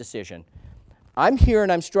contrast decision. I'm here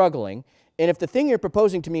and I'm struggling, and if the thing you're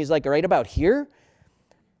proposing to me is like right about here,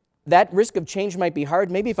 that risk of change might be hard.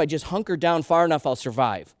 Maybe if I just hunker down far enough, I'll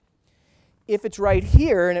survive. If it's right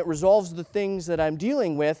here and it resolves the things that I'm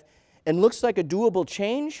dealing with and looks like a doable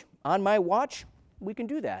change on my watch, we can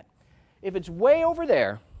do that. If it's way over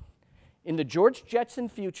there in the George Jetson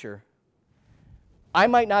future, I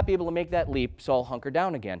might not be able to make that leap, so I'll hunker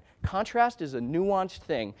down again. Contrast is a nuanced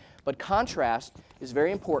thing, but contrast is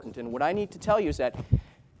very important. And what I need to tell you is that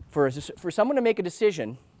for someone to make a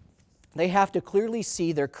decision, they have to clearly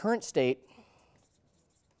see their current state,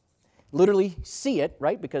 literally see it,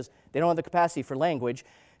 right? Because they don't have the capacity for language.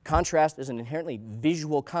 Contrast is an inherently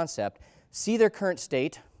visual concept. See their current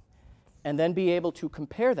state, and then be able to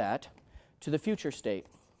compare that to the future state.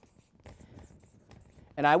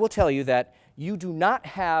 And I will tell you that you do not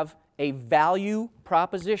have a value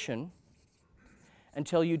proposition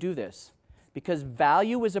until you do this, because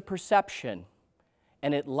value is a perception,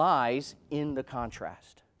 and it lies in the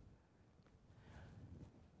contrast.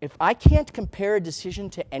 If I can't compare a decision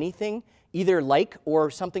to anything, either like or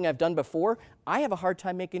something I've done before, I have a hard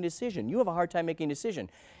time making a decision. You have a hard time making a decision.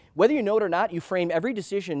 Whether you know it or not, you frame every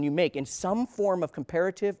decision you make in some form of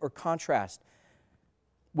comparative or contrast,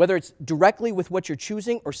 whether it's directly with what you're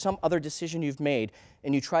choosing or some other decision you've made,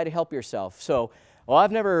 and you try to help yourself. So, well,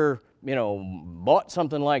 I've never, bought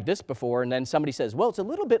something like this before, and then somebody says, well, it's a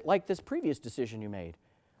little bit like this previous decision you made.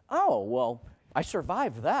 Oh, well, I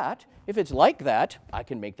survived that. If it's like that, I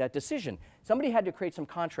can make that decision. Somebody had to create some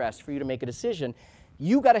contrast for you to make a decision.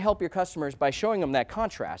 You got to help your customers by showing them that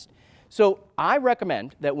contrast. So I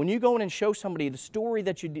recommend that when you go in and show somebody the story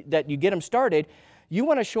that you get them started, you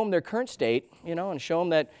want to show them their current state, and show them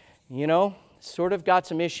that, sort of got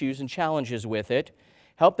some issues and challenges with it.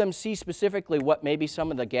 Help them see specifically what maybe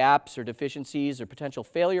some of the gaps or deficiencies or potential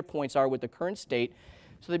failure points are with the current state,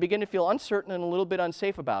 so they begin to feel uncertain and a little bit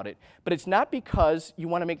unsafe about it. But it's not because you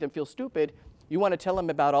want to make them feel stupid. You want to tell them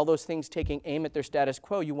about all those things taking aim at their status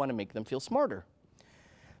quo. You want to make them feel smarter.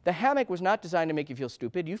 The hammock was not designed to make you feel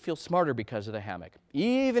stupid. You feel smarter because of the hammock.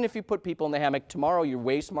 Even if you put people in the hammock, tomorrow you're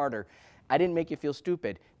way smarter. I didn't make you feel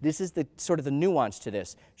stupid. This is the sort of the nuance to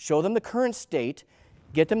this. Show them the current state,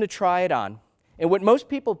 get them to try it on, And what most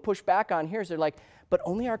people push back on here is they're like, but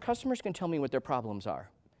only our customers can tell me what their problems are.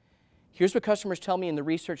 Here's what customers tell me in the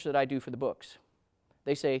research that I do for the books.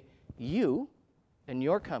 They say, you and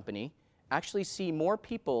your company actually see more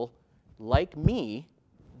people like me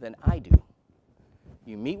than I do.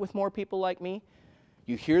 You meet with more people like me.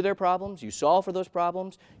 You hear their problems. You solve for those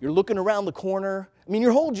problems. You're looking around the corner. I mean,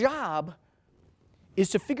 your whole job is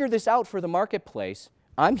to figure this out for the marketplace.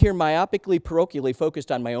 I'm here myopically, parochially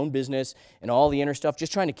focused on my own business and all the inner stuff,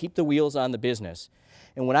 just trying to keep the wheels on the business.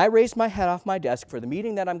 And when I raise my head off my desk for the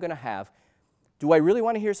meeting that I'm going to have, do I really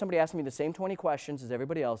want to hear somebody ask me the same 20 questions as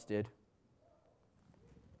everybody else did?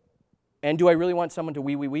 And do I really want someone to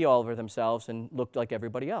wee all over themselves and look like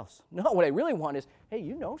everybody else? No, what I really want is, hey,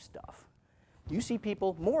 you know stuff. You see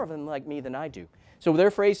people, more of them like me than I do. So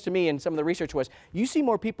their phrase to me in some of the research was, you see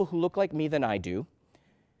more people who look like me than I do.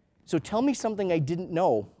 So tell me something I didn't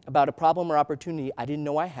know about a problem or opportunity I didn't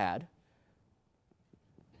know I had.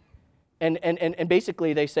 And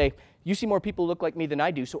basically they say, you see more people who look like me than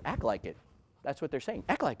I do, so act like it. That's what they're saying,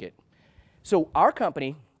 act like it. So our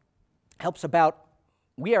company helps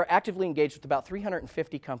we are actively engaged with about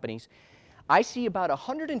 350 companies. I see about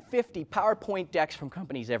 150 PowerPoint decks from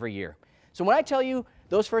companies every year. So when I tell you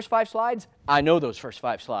those first 5 slides, I know those first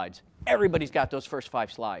 5 slides. Everybody's got those first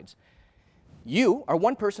 5 slides. You are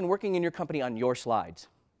one person working in your company on your slides.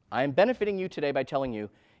 I am benefiting you today by telling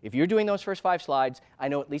you, if you're doing those first 5 slides, I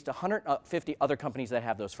know at least 150 other companies that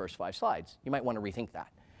have those first 5 slides. You might want to rethink that.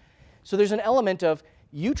 So there's an element of,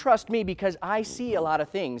 you trust me because I see a lot of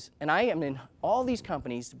things, and I am in all these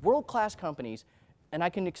companies, world-class companies, and I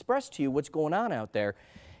can express to you what's going on out there.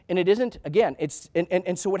 And it isn't, again,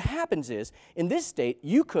 and so what happens is, in this state,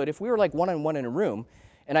 you could, if we were like one-on-one in a room,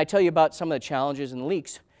 and I tell you about some of the challenges and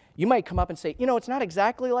leaks, you might come up and say, you know, it's not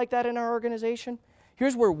exactly like that in our organization.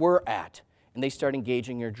 Here's where we're at. And they start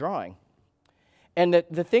engaging your drawing. And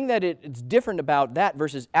the thing that it's different about that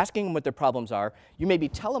versus asking them what their problems are, you maybe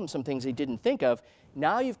tell them some things they didn't think of.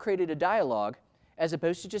 Now you've created a dialogue as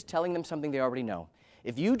opposed to just telling them something they already know.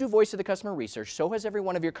 If you do voice of the customer research, so has every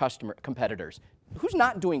one of your competitors. Who's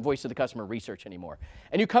not doing voice of the customer research anymore?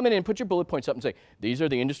 And you come in and put your bullet points up and say, these are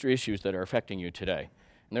the industry issues that are affecting you today.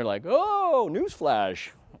 And they're like, oh, newsflash.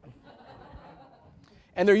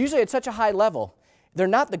 And they're usually at such a high level. They're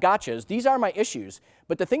not the gotchas. These are my issues.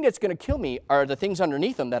 But the thing that's going to kill me are the things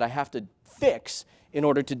underneath them that I have to fix in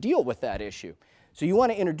order to deal with that issue. So you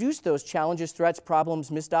want to introduce those challenges, threats,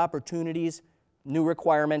 problems, missed opportunities, new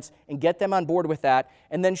requirements, and get them on board with that,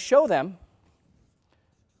 and then show them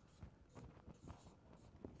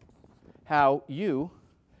how you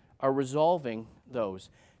are resolving those.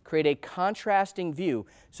 Create a contrasting view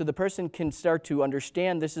so the person can start to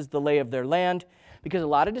understand this is the lay of their land, because a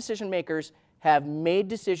lot of decision makers have made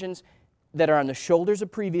decisions that are on the shoulders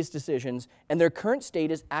of previous decisions, and their current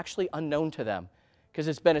state is actually unknown to them. Because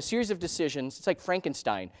it's been a series of decisions, it's like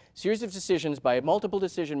Frankenstein, series of decisions by multiple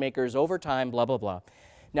decision makers over time, blah, blah, blah.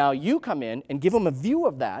 Now you come in and give them a view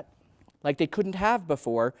of that, like they couldn't have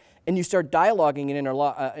before, and you start dialoguing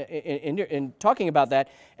and talking about that,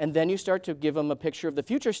 and then you start to give them a picture of the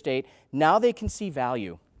future state. Now they can see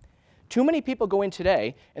value. Too many people go in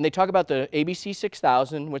today and they talk about the ABC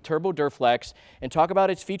 6000 with Turbo Durflex and talk about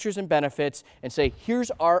its features and benefits and say,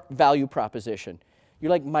 here's our value proposition. You're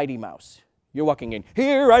like Mighty Mouse. You're walking in,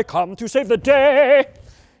 here I come to save the day.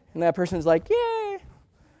 And that person's like, yay.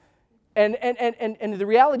 And the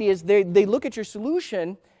reality is they look at your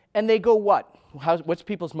solution and they go, what? What's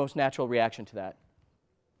people's most natural reaction to that?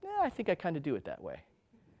 Yeah, I think I kind of do it that way.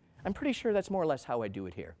 I'm pretty sure that's more or less how I do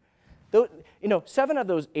it here. Though, 7 of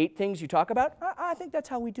those 8 things you talk about, I think that's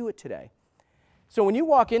how we do it today. So when you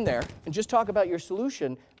walk in there and just talk about your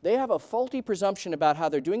solution, they have a faulty presumption about how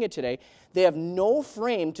they're doing it today. They have no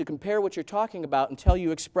frame to compare what you're talking about until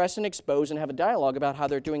you express and expose and have a dialogue about how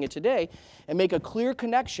they're doing it today and make a clear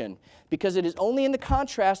connection, because it is only in the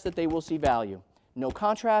contrast that they will see value. No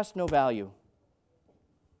contrast, no value.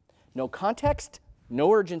 No context,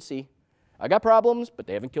 no urgency. I got problems, but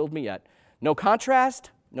they haven't killed me yet. No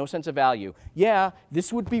contrast, no sense of value. Yeah,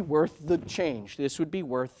 this would be worth the change. This would be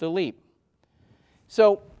worth the leap.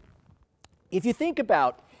 So if you think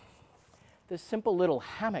about this simple little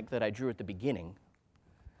hammock that I drew at the beginning,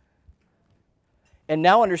 and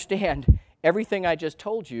now understand everything I just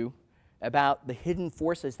told you about the hidden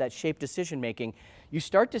forces that shape decision-making, you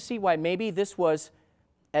start to see why maybe this was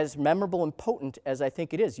as memorable and potent as I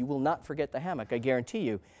think it is. You will not forget the hammock, I guarantee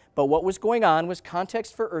you. But what was going on was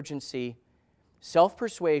context for urgency,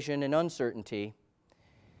 self-persuasion and uncertainty,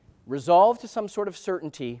 resolve to some sort of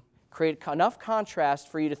certainty, create enough contrast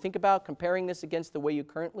for you to think about comparing this against the way you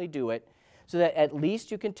currently do it so that at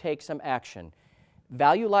least you can take some action.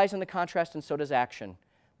 Value lies in the contrast, and so does action.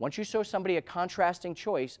 Once you show somebody a contrasting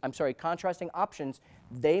options,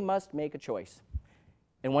 they must make a choice.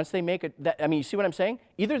 And once they make it, you see what I'm saying?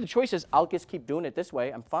 Either the choice is, I'll just keep doing it this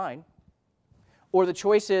way, I'm fine. Or the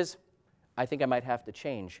choice is, I think I might have to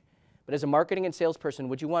change. But as a marketing and salesperson,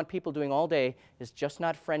 what you want people doing all day is just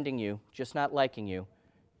not friending you, just not liking you.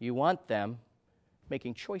 You want them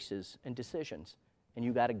making choices and decisions, and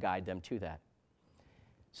you got to guide them to that.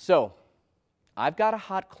 So, I've got a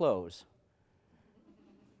hot close,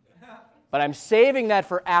 but I'm saving that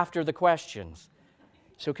for after the questions.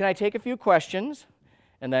 So can I take a few questions,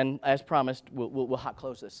 and then, as promised, we'll hot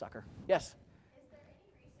close this sucker. Yes? Is there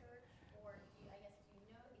any research, or do you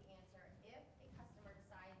know the answer, if a customer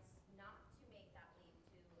decides not to make that leap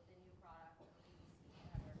to the new product or BBC,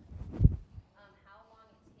 whatever, how long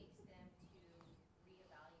it takes them to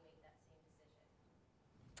reevaluate that same decision?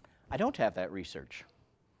 I don't have that research.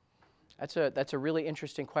 That's a really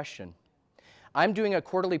interesting question. I'm doing a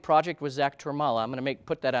quarterly project with Zach Tormala. I'm going to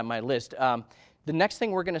put that on my list. The next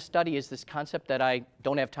thing we're going to study is this concept that I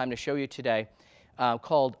don't have time to show you today,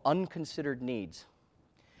 called unconsidered needs.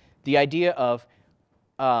 The idea of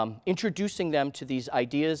introducing them to these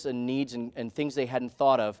ideas and needs and things they hadn't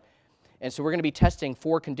thought of. And so we're going to be testing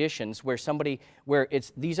 4 conditions where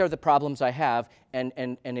these are the problems I have, and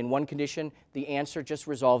in one condition, the answer just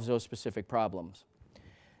resolves those specific problems.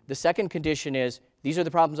 The second condition is, these are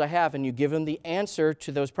the problems I have, and you give them the answer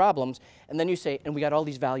to those problems, and then you say, and we got all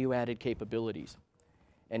these value-added capabilities.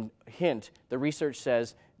 And hint, the research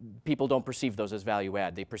says people don't perceive those as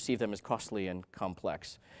value-add. They perceive them as costly and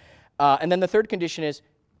complex. And then the third condition is,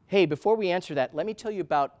 hey, before we answer that, let me tell you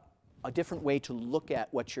about a different way to look at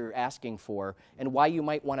what you're asking for and why you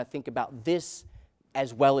might want to think about this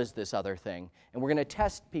as well as this other thing. And we're going to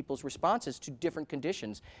test people's responses to different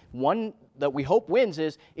conditions. One that we hope wins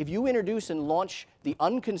is, if you introduce and launch the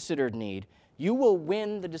unconsidered need, you will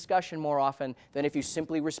win the discussion more often than if you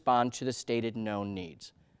simply respond to the stated known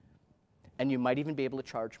needs. And you might even be able to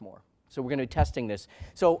charge more. So we're going to be testing this.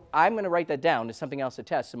 So I'm going to write that down as something else to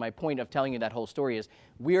test. And my point of telling you that whole story is,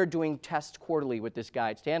 we are doing tests quarterly with this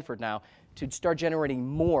guy at Stanford now to start generating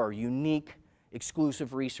more unique,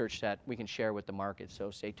 exclusive research that we can share with the market. So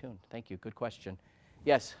stay tuned. Thank you. Good question.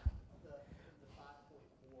 Yes? The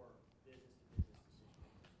 5.4 business-to-business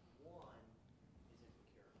decisions, one is in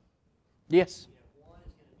procurement. Yes. One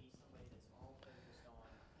is going to be somebody that's all focused on,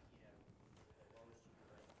 the lowest you can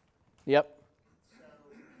rate. Yep. So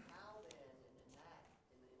how then, and that,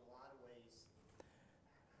 in a lot of ways,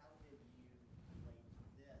 how did you relate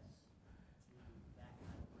this to that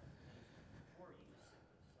kind of presentation, or you just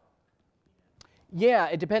simply suck? Yeah,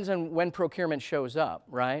 it depends on when procurement shows up,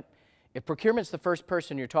 right? If procurement's the first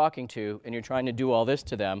person you're talking to and you're trying to do all this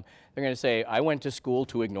to them, they're going to say, I went to school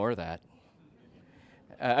to ignore that.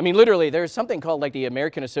 Literally, there's something called like the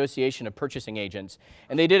American Association of Purchasing Agents,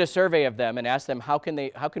 and they did a survey of them and asked them, how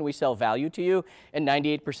can we sell value to you? And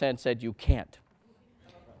 98% said, you can't.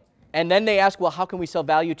 And then they asked, well, how can we sell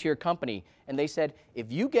value to your company? And they said,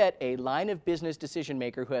 if you get a line of business decision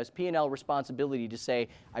maker who has P&L responsibility to say,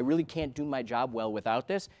 I really can't do my job well without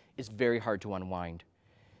this, it's very hard to unwind.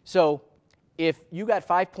 So if you got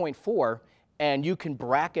 5.4 and you can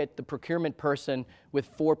bracket the procurement person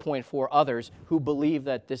with 4.4 others who believe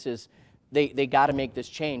that this is, they got to make this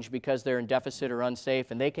change because they're in deficit or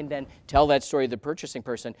unsafe, and they can then tell that story to the purchasing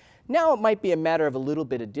person. Now it might be a matter of a little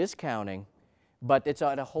bit of discounting, but it's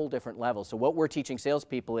at a whole different level. So what we're teaching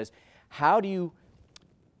salespeople is, the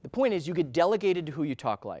point is you get delegated to who you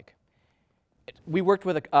talk like. We worked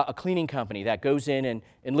with a cleaning company that goes in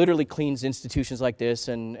and literally cleans institutions like this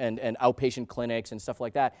and outpatient clinics and stuff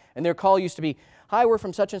like that. And their call used to be, hi, we're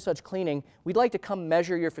from such and such cleaning. We'd like to come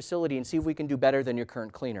measure your facility and see if we can do better than your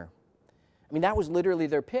current cleaner. That was literally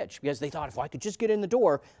their pitch, because they thought if I could just get in the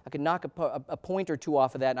door, I could knock a point or two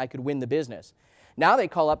off of that and I could win the business. Now they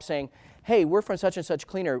call up saying, hey, we're from such and such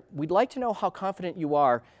cleaner. We'd like to know how confident you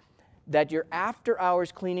are that your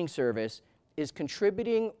after-hours cleaning service is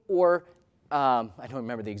contributing or, I don't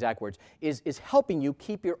remember the exact words, is helping you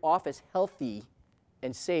keep your office healthy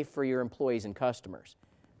and safe for your employees and customers.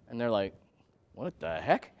 And they're like, what the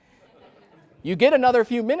heck? You get another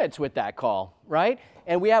few minutes with that call, right?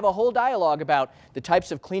 And we have a whole dialogue about the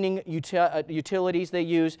types of cleaning utilities they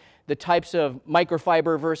use, the types of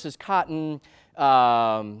microfiber versus cotton,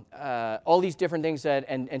 all these different things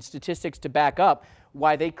and statistics to back up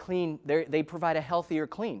why they provide a healthier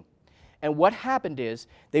clean. And what happened is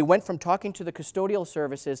they went from talking to the custodial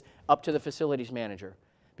services up to the facilities manager,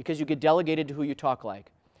 because you get delegated to who you talk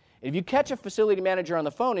like. If you catch a facility manager on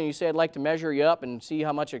the phone and you say, I'd like to measure you up and see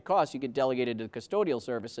how much it costs, you get delegated to custodial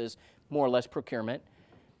services, more or less procurement.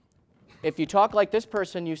 If you talk like this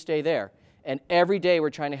person, you stay there. And every day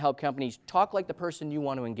we're trying to help companies talk like the person you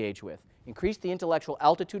want to engage with. Increase the intellectual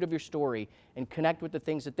altitude of your story and connect with the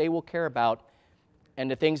things that they will care about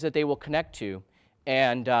and the things that they will connect to.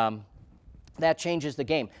 And that changes the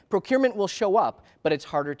game. Procurement will show up, but it's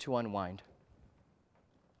harder to unwind.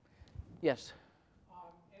 Yes?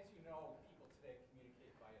 As you know, people today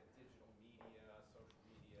communicate via digital media, social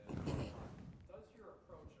media. Does your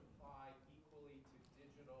approach apply equally to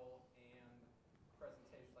digital and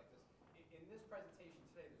presentations like this? In this presentation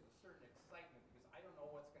today, there's a certain excitement because I don't know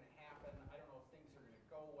what's going to happen. I don't know if things are going to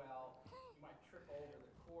go well. You might trip over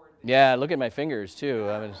the cord. Yeah, look at my fingers,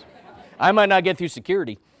 too. I might not get through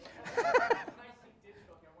security.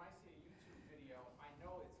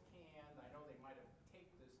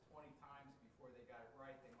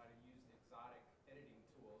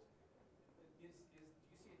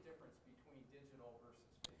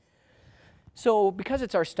 So because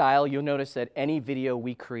it's our style, you'll notice that any video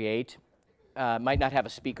we create might not have a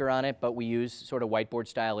speaker on it, but we use sort of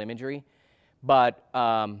whiteboard-style imagery. But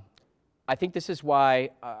I think this is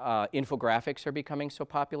why infographics are becoming so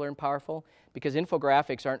popular and powerful, because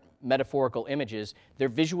infographics aren't metaphorical images. They're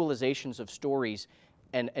visualizations of stories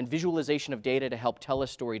and visualization of data to help tell a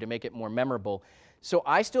story to make it more memorable. So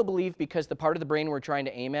I still believe, because the part of the brain we're trying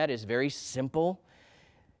to aim at is very simple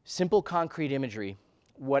concrete imagery,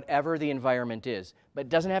 whatever the environment is. But it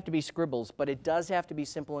doesn't have to be scribbles, but it does have to be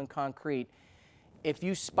simple and concrete. If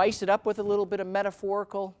you spice it up with a little bit of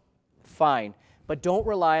metaphorical, fine. But don't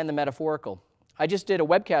rely on the metaphorical. I just did a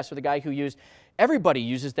webcast with a guy who everybody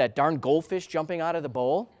uses that darn goldfish jumping out of the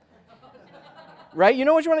bowl. Right? You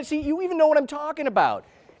know what you want to see? You even know what I'm talking about.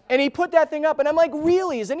 And he put that thing up, and I'm like,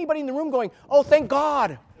 really? Is anybody in the room going, oh, thank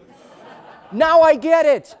God. Now I get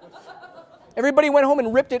it. Everybody went home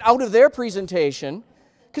and ripped it out of their presentation,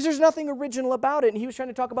 because there's nothing original about it, and he was trying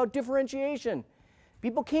to talk about differentiation.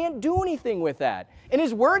 People can't do anything with that. And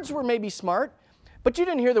his words were maybe smart, but you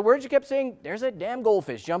didn't hear the words. You kept saying, there's a damn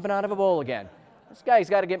goldfish jumping out of a bowl again. This guy's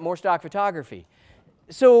got to get more stock photography.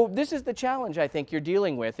 So this is the challenge I think you're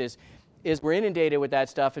dealing with, is we're inundated with that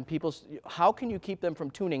stuff, and people, how can you keep them from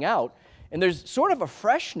tuning out? And there's sort of a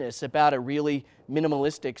freshness about a really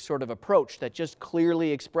minimalistic sort of approach that just clearly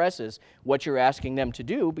expresses what you're asking them to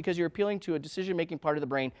do, because you're appealing to a decision-making part of the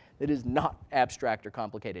brain that is not abstract or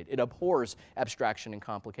complicated. It abhors abstraction and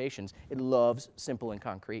complications. It loves simple and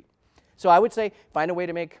concrete. So I would say find a way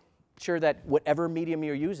to make sure that whatever medium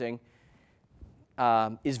you're using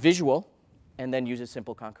is visual, and then use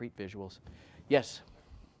simple, concrete visuals. Yes?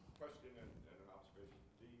 Question and an observation.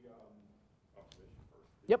 The observation first.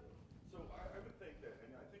 Yep. So I would think that,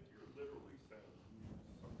 and I think you're literally saying use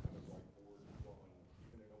some kind of whiteboard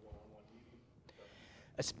even in a one-on-one meeting.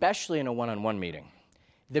 Especially in a one-on-one meeting.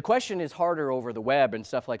 The question is harder over the web and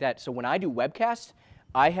stuff like that. So when I do webcasts,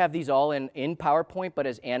 I have these all in PowerPoint, but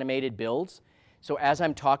as animated builds. So as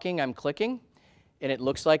I'm talking, I'm clicking, and it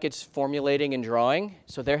looks like it's formulating and drawing.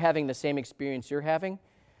 So they're having the same experience you're having,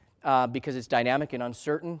 because it's dynamic and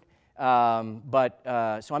uncertain. So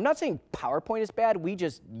I'm not saying PowerPoint is bad. We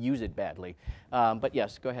just use it badly. But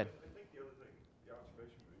yes, go ahead. I think the other thing, the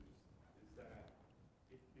observation is that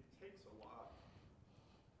it takes a lot.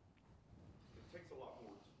 It takes a lot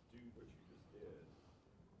more to do what you just did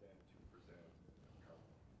than to present in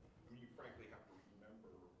PowerPoint. I mean, you frankly have to remember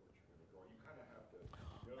what you're going to draw. You kind of have to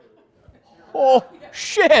know that. Oh,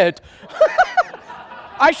 shit.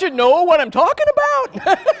 I should know what I'm talking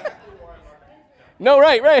about. No,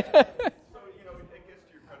 right. So, it gets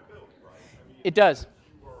to your credibility, right? I mean, It does.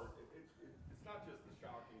 It's not just the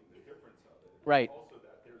shocking, the difference of it. Right. It's also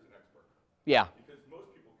that there's an expert. Yeah. Because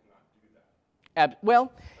most people cannot do that.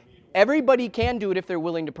 Well, everybody can do it if they're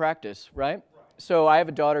willing to practice, right? So I have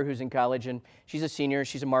a daughter who's in college, and she's a senior.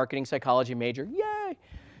 She's a marketing psychology major. Yay!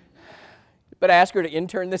 But I asked her to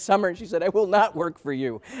intern this summer, and she said, I will not work for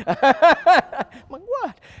you. I'm like,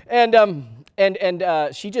 what? And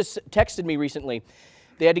she just texted me recently.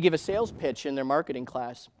 They had to give a sales pitch in their marketing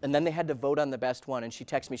class, and then they had to vote on the best one. And she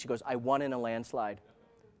texted me, she goes, I won in a landslide.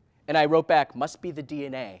 And I wrote back, must be the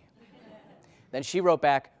DNA. Then she wrote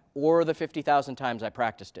back, or the 50,000 times I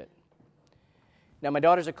practiced it. Now, my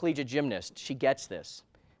daughter's a collegiate gymnast. She gets this.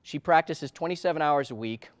 She practices 27 hours a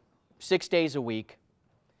week, 6 days a week,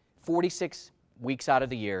 46 weeks out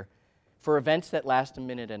of the year, for events that last a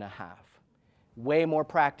minute and a half. Way more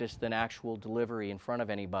practice than actual delivery in front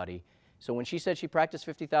of anybody. So when she said she practiced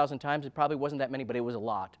 50,000 times, it probably wasn't that many, but it was a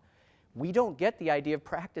lot. We don't get the idea of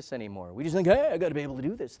practice anymore. We just think, hey, I got to be able to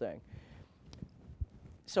do this thing.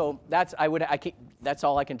 So that's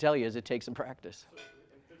all I can tell you is it takes some practice. So, and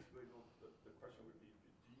physically, the question would be,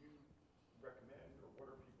 do you recommend, or what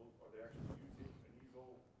are people, are they actually using an easel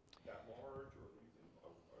that large, or are they using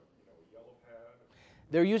a yellow pad?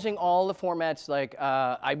 They're using all the formats. Like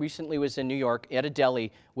I recently was in New York at a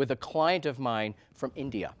deli with a client of mine from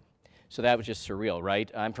India. So that was just surreal,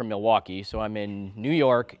 right? I'm from Milwaukee, so I'm in New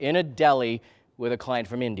York in a deli with a client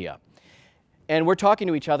from India. And we're talking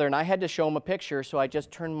to each other, and I had to show him a picture, so I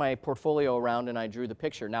just turned my portfolio around and I drew the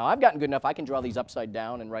picture. Now, I've gotten good enough, I can draw these upside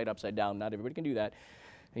down and write upside down. Not everybody can do that.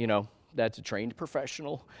 You know, that's a trained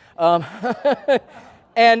professional. And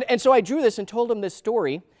so I drew this and told him this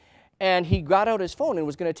story, and he got out his phone and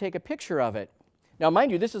was going to take a picture of it. Now,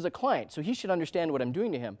 mind you, this is a client, so he should understand what I'm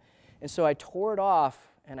doing to him. And so I tore it off,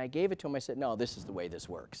 and I gave it to him. I said, no, this is the way this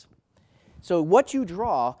works. So what you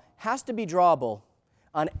draw has to be drawable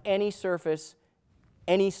on any surface,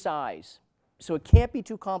 any size. So it can't be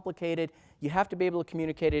too complicated. You have to be able to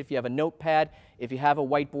communicate it if you have a notepad, if you have a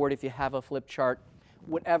whiteboard, if you have a flip chart,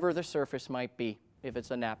 whatever the surface might be, if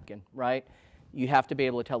it's a napkin, right? You have to be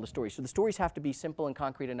able to tell the story. So the stories have to be simple and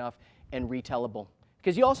concrete enough and retellable.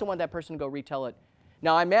 Because you also want that person to go retell it.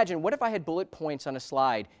 Now I imagine, what if I had bullet points on a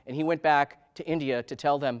slide and he went back to India to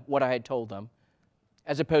tell them what I had told them,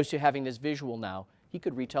 as opposed to having this visual now? He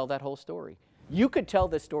could retell that whole story. You could tell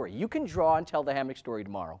this story. You can draw and tell the hammock story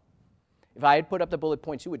tomorrow. If I had put up the bullet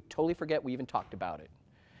points, you would totally forget we even talked about it.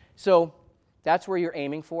 So that's where you're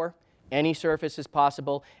aiming for. Any surface is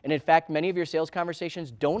possible. And in fact, many of your sales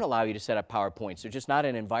conversations don't allow you to set up PowerPoints. There's just not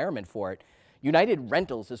an environment for it. United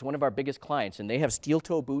Rentals is one of our biggest clients, and they have steel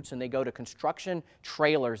toe boots, and they go to construction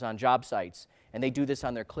trailers on job sites, and they do this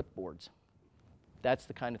on their clipboards. That's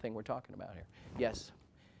the kind of thing we're talking about here. Yes?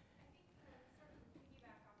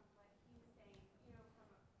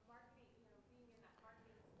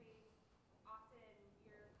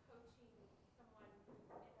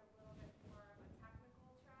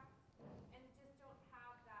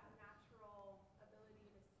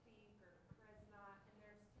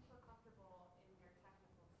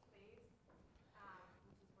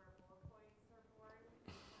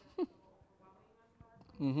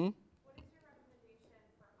 Mm-hmm. What is your recommendation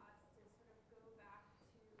for us to sort of go back to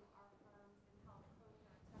our firms and help coach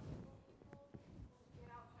our technical people get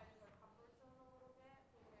outside of their comfort zone a little bit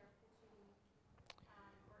when they're pitching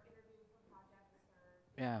or interviewing for projects or?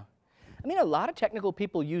 Yeah. I mean, a lot of technical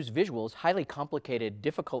people use visuals, highly complicated,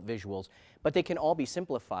 difficult visuals, but they can all be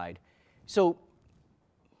simplified. So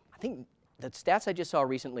I think the stats I just saw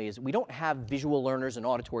recently is we don't have visual learners and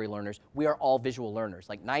auditory learners. We are all visual learners.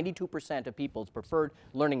 Like 92% of people's preferred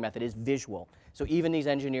learning method is visual. So even these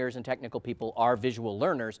engineers and technical people are visual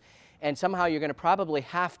learners. And somehow you're going to probably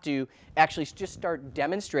have to actually just start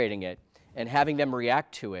demonstrating it and having them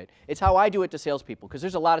react to it. It's how I do it to salespeople, because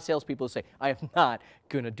there's a lot of salespeople who say, I am not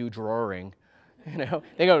going to do drawing. You know,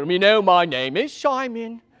 they go, you know, my name is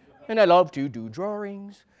Simon, and I love to do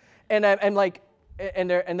drawings. And I'm like, and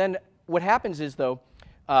then what happens is, though,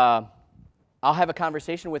 I'll have a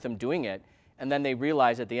conversation with them doing it, and then they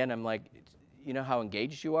realize at the end, I'm like, you know how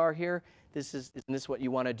engaged you are here? Isn't this what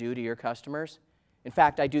you want to do to your customers? In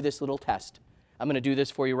fact, I do this little test. I'm going to do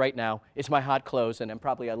this for you right now. It's my hot close, and I'm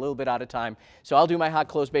probably a little bit out of time, so I'll do my hot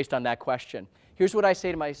close based on that question. Here's what I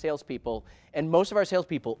say to my salespeople, and most of our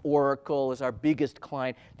salespeople, Oracle is our biggest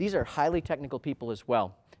client. These are highly technical people as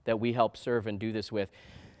well that we help serve and do this with.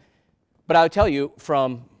 But I'll tell you,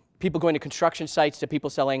 from people going to construction sites to people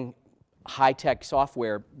selling high-tech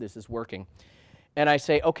software, this is working. And I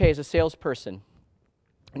say, okay, as a salesperson,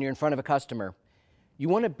 when you're in front of a customer, you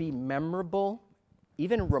want to be memorable,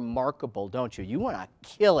 even remarkable, don't you? You want to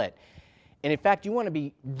kill it. And in fact, you want to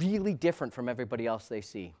be really different from everybody else they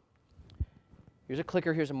see. Here's a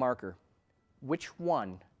clicker, here's a marker. Which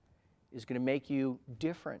one is going to make you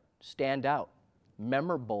different, stand out,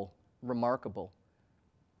 memorable, remarkable?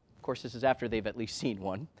 Of course, this is after they've at least seen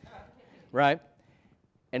one, right?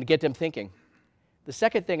 And get them thinking. The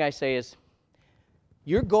second thing I say is,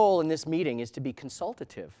 your goal in this meeting is to be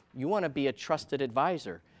consultative. You want to be a trusted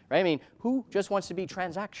advisor, right? I mean, who just wants to be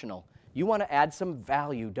transactional? You want to add some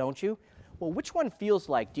value, don't you? Well, which one feels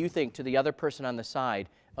like, do you think, to the other person on the side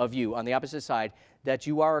of you, on the opposite side, that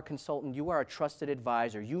you are a consultant, you are a trusted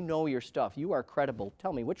advisor, you know your stuff, you are credible?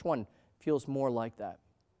 Tell me, which one feels more like that?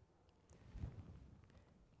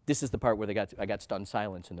 This is the part where I got stunned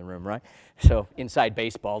silence in the room, right? So inside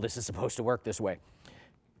baseball, this is supposed to work this way.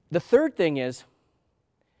 The third thing is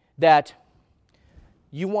that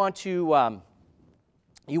you want to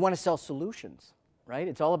sell solutions, right?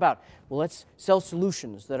 It's all about, well, let's sell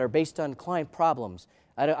solutions that are based on client problems.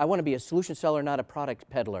 I want to be a solution seller, not a product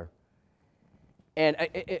peddler. And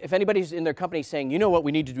if anybody's in their company saying, you know what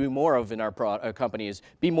we need to do more of in our company is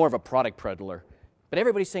be more of a product peddler. But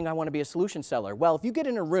everybody's saying, I want to be a solution seller. Well, if you get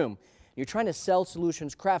in a room, you're trying to sell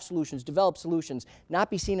solutions, craft solutions, develop solutions, not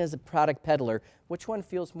be seen as a product peddler, which one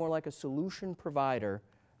feels more like a solution provider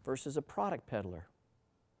versus a product peddler?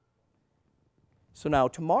 So now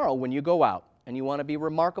tomorrow when you go out and you want to be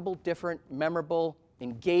remarkable, different, memorable,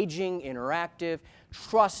 engaging, interactive,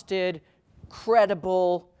 trusted,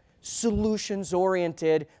 credible,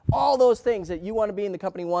 solutions-oriented, all those things that you want to be and the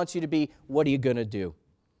company wants you to be, what are you going to do?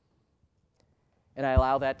 And I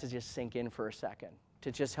allow that to just sink in for a second,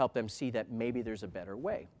 to just help them see that maybe there's a better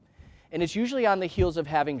way. And it's usually on the heels of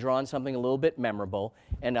having drawn something a little bit memorable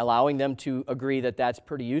and allowing them to agree that that's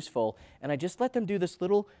pretty useful. And I just let them do this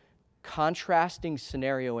little contrasting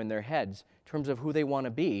scenario in their heads in terms of who they want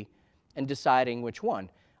to be and deciding which one.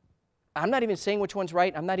 I'm not even saying which one's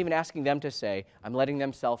right. I'm not even asking them to say. I'm letting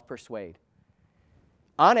them self-persuade.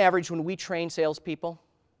 On average, when we train salespeople,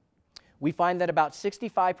 we find that about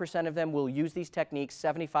 65% of them will use these techniques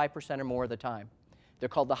 75% or more of the time. They're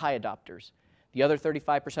called the high adopters. The other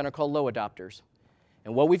 35% are called low adopters.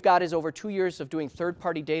 And what we've got is over 2 years of doing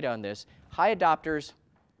third-party data on this. High adopters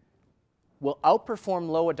will outperform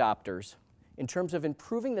low adopters in terms of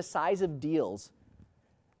improving the size of deals.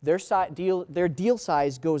 Their deal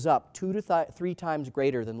size goes up 2 to 3 times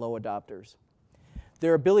greater than low adopters.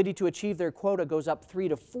 Their ability to achieve their quota goes up 3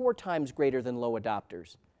 to 4 times greater than low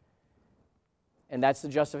adopters. And that's the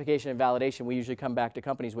justification and validation we usually come back to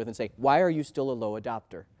companies with and say, why are you still a low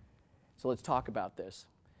adopter? So let's talk about this.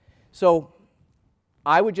 So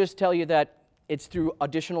I would just tell you that it's through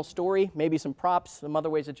additional story, maybe some props, some other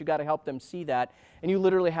ways that you got to help them see that, and you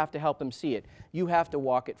literally have to help them see it. You have to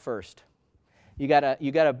walk it first. You gotta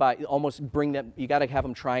almost bring them. You gotta have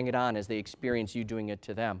them trying it on as they experience you doing it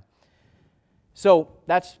to them. So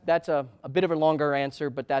that's a bit of a longer answer,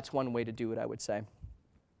 but that's one way to do it, I would say.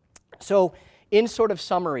 So in sort of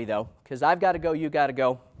summary, though, because I've got to go, you got to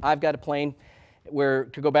go. I've got a plane to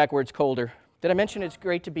go back where it's colder. Did I mention it's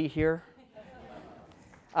great to be here?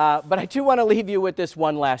 But I do want to leave you with this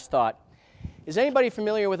one last thought. Is anybody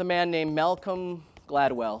familiar with a man named Malcolm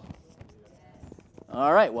Gladwell?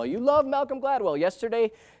 All right, well, you love Malcolm Gladwell.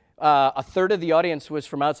 Yesterday, a third of the audience was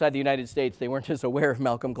from outside the United States. They weren't as aware of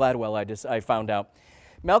Malcolm Gladwell, I found out.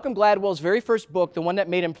 Malcolm Gladwell's very first book, the one that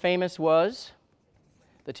made him famous, was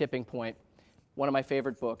The Tipping Point, one of my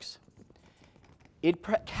favorite books. It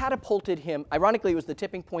catapulted him, ironically, it was the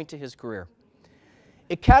tipping point to his career.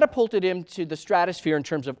 It catapulted him to the stratosphere in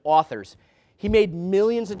terms of authors. He made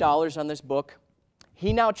millions of dollars on this book.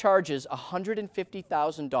 He now charges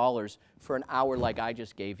 $150,000 for an hour like I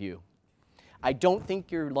just gave you. I don't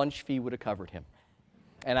think your lunch fee would have covered him.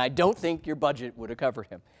 And I don't think your budget would have covered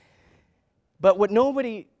him. But what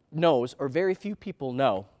nobody knows, or very few people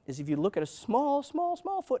know, is if you look at a small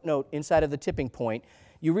footnote inside of The Tipping Point,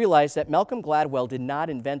 you realize that Malcolm Gladwell did not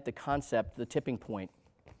invent the concept, the tipping point.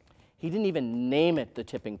 He didn't even name it the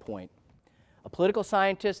tipping point. A political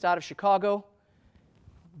scientist out of Chicago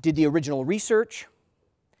did the original research,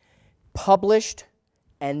 published,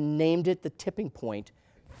 and named it the tipping point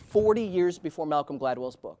 40 years before Malcolm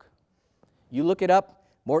Gladwell's book. You look it up,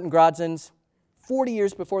 Morton Grodzin's, 40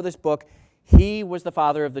 years before this book, he was the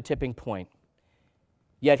father of the tipping point.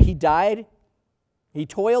 Yet he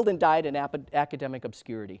toiled and died in academic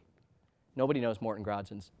obscurity. Nobody knows Morton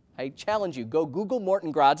Grodzin's. I challenge you, go Google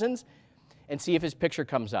Morton Grodzin's and see if his picture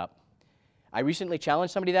comes up. I recently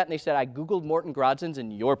challenged somebody that, and they said, I Googled Morton Grodzin's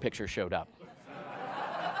and your picture showed up.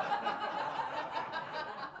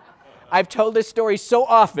 I've told this story so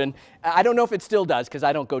often, I don't know if it still does, because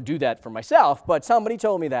I don't go do that for myself, but somebody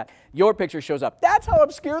told me that. Your picture shows up. That's how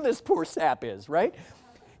obscure this poor sap is, right?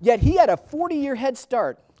 Yet he had a 40-year head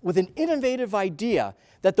start with an innovative idea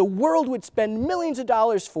that the world would spend millions of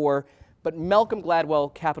dollars for, but Malcolm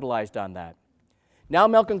Gladwell capitalized on that. Now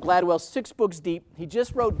Malcolm Gladwell's 6 books deep. He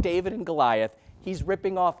just wrote David and Goliath. He's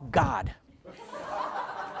ripping off God.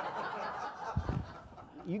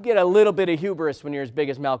 You get a little bit of hubris when you're as big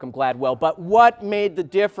as Malcolm Gladwell, but what made the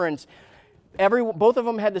difference? Both of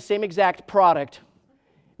them had the same exact product.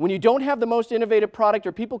 When you don't have the most innovative product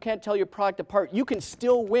or people can't tell your product apart, you can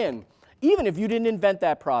still win, even if you didn't invent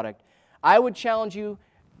that product. I would challenge you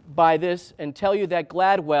by this and tell you that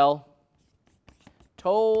Gladwell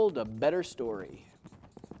told a better story.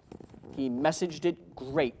 He messaged it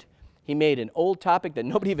great. He made an old topic that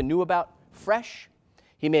nobody even knew about fresh.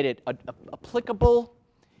 He made it applicable.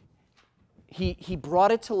 He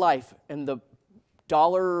brought it to life, and the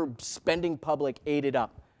dollar-spending public ate it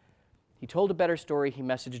up. He told a better story. He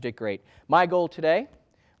messaged it great. My goal today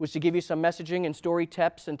was to give you some messaging and story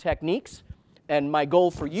tips and techniques And my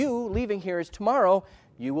goal for you leaving here is tomorrow,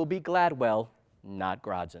 you will be Gladwell, not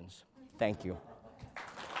Grodzins. Thank you.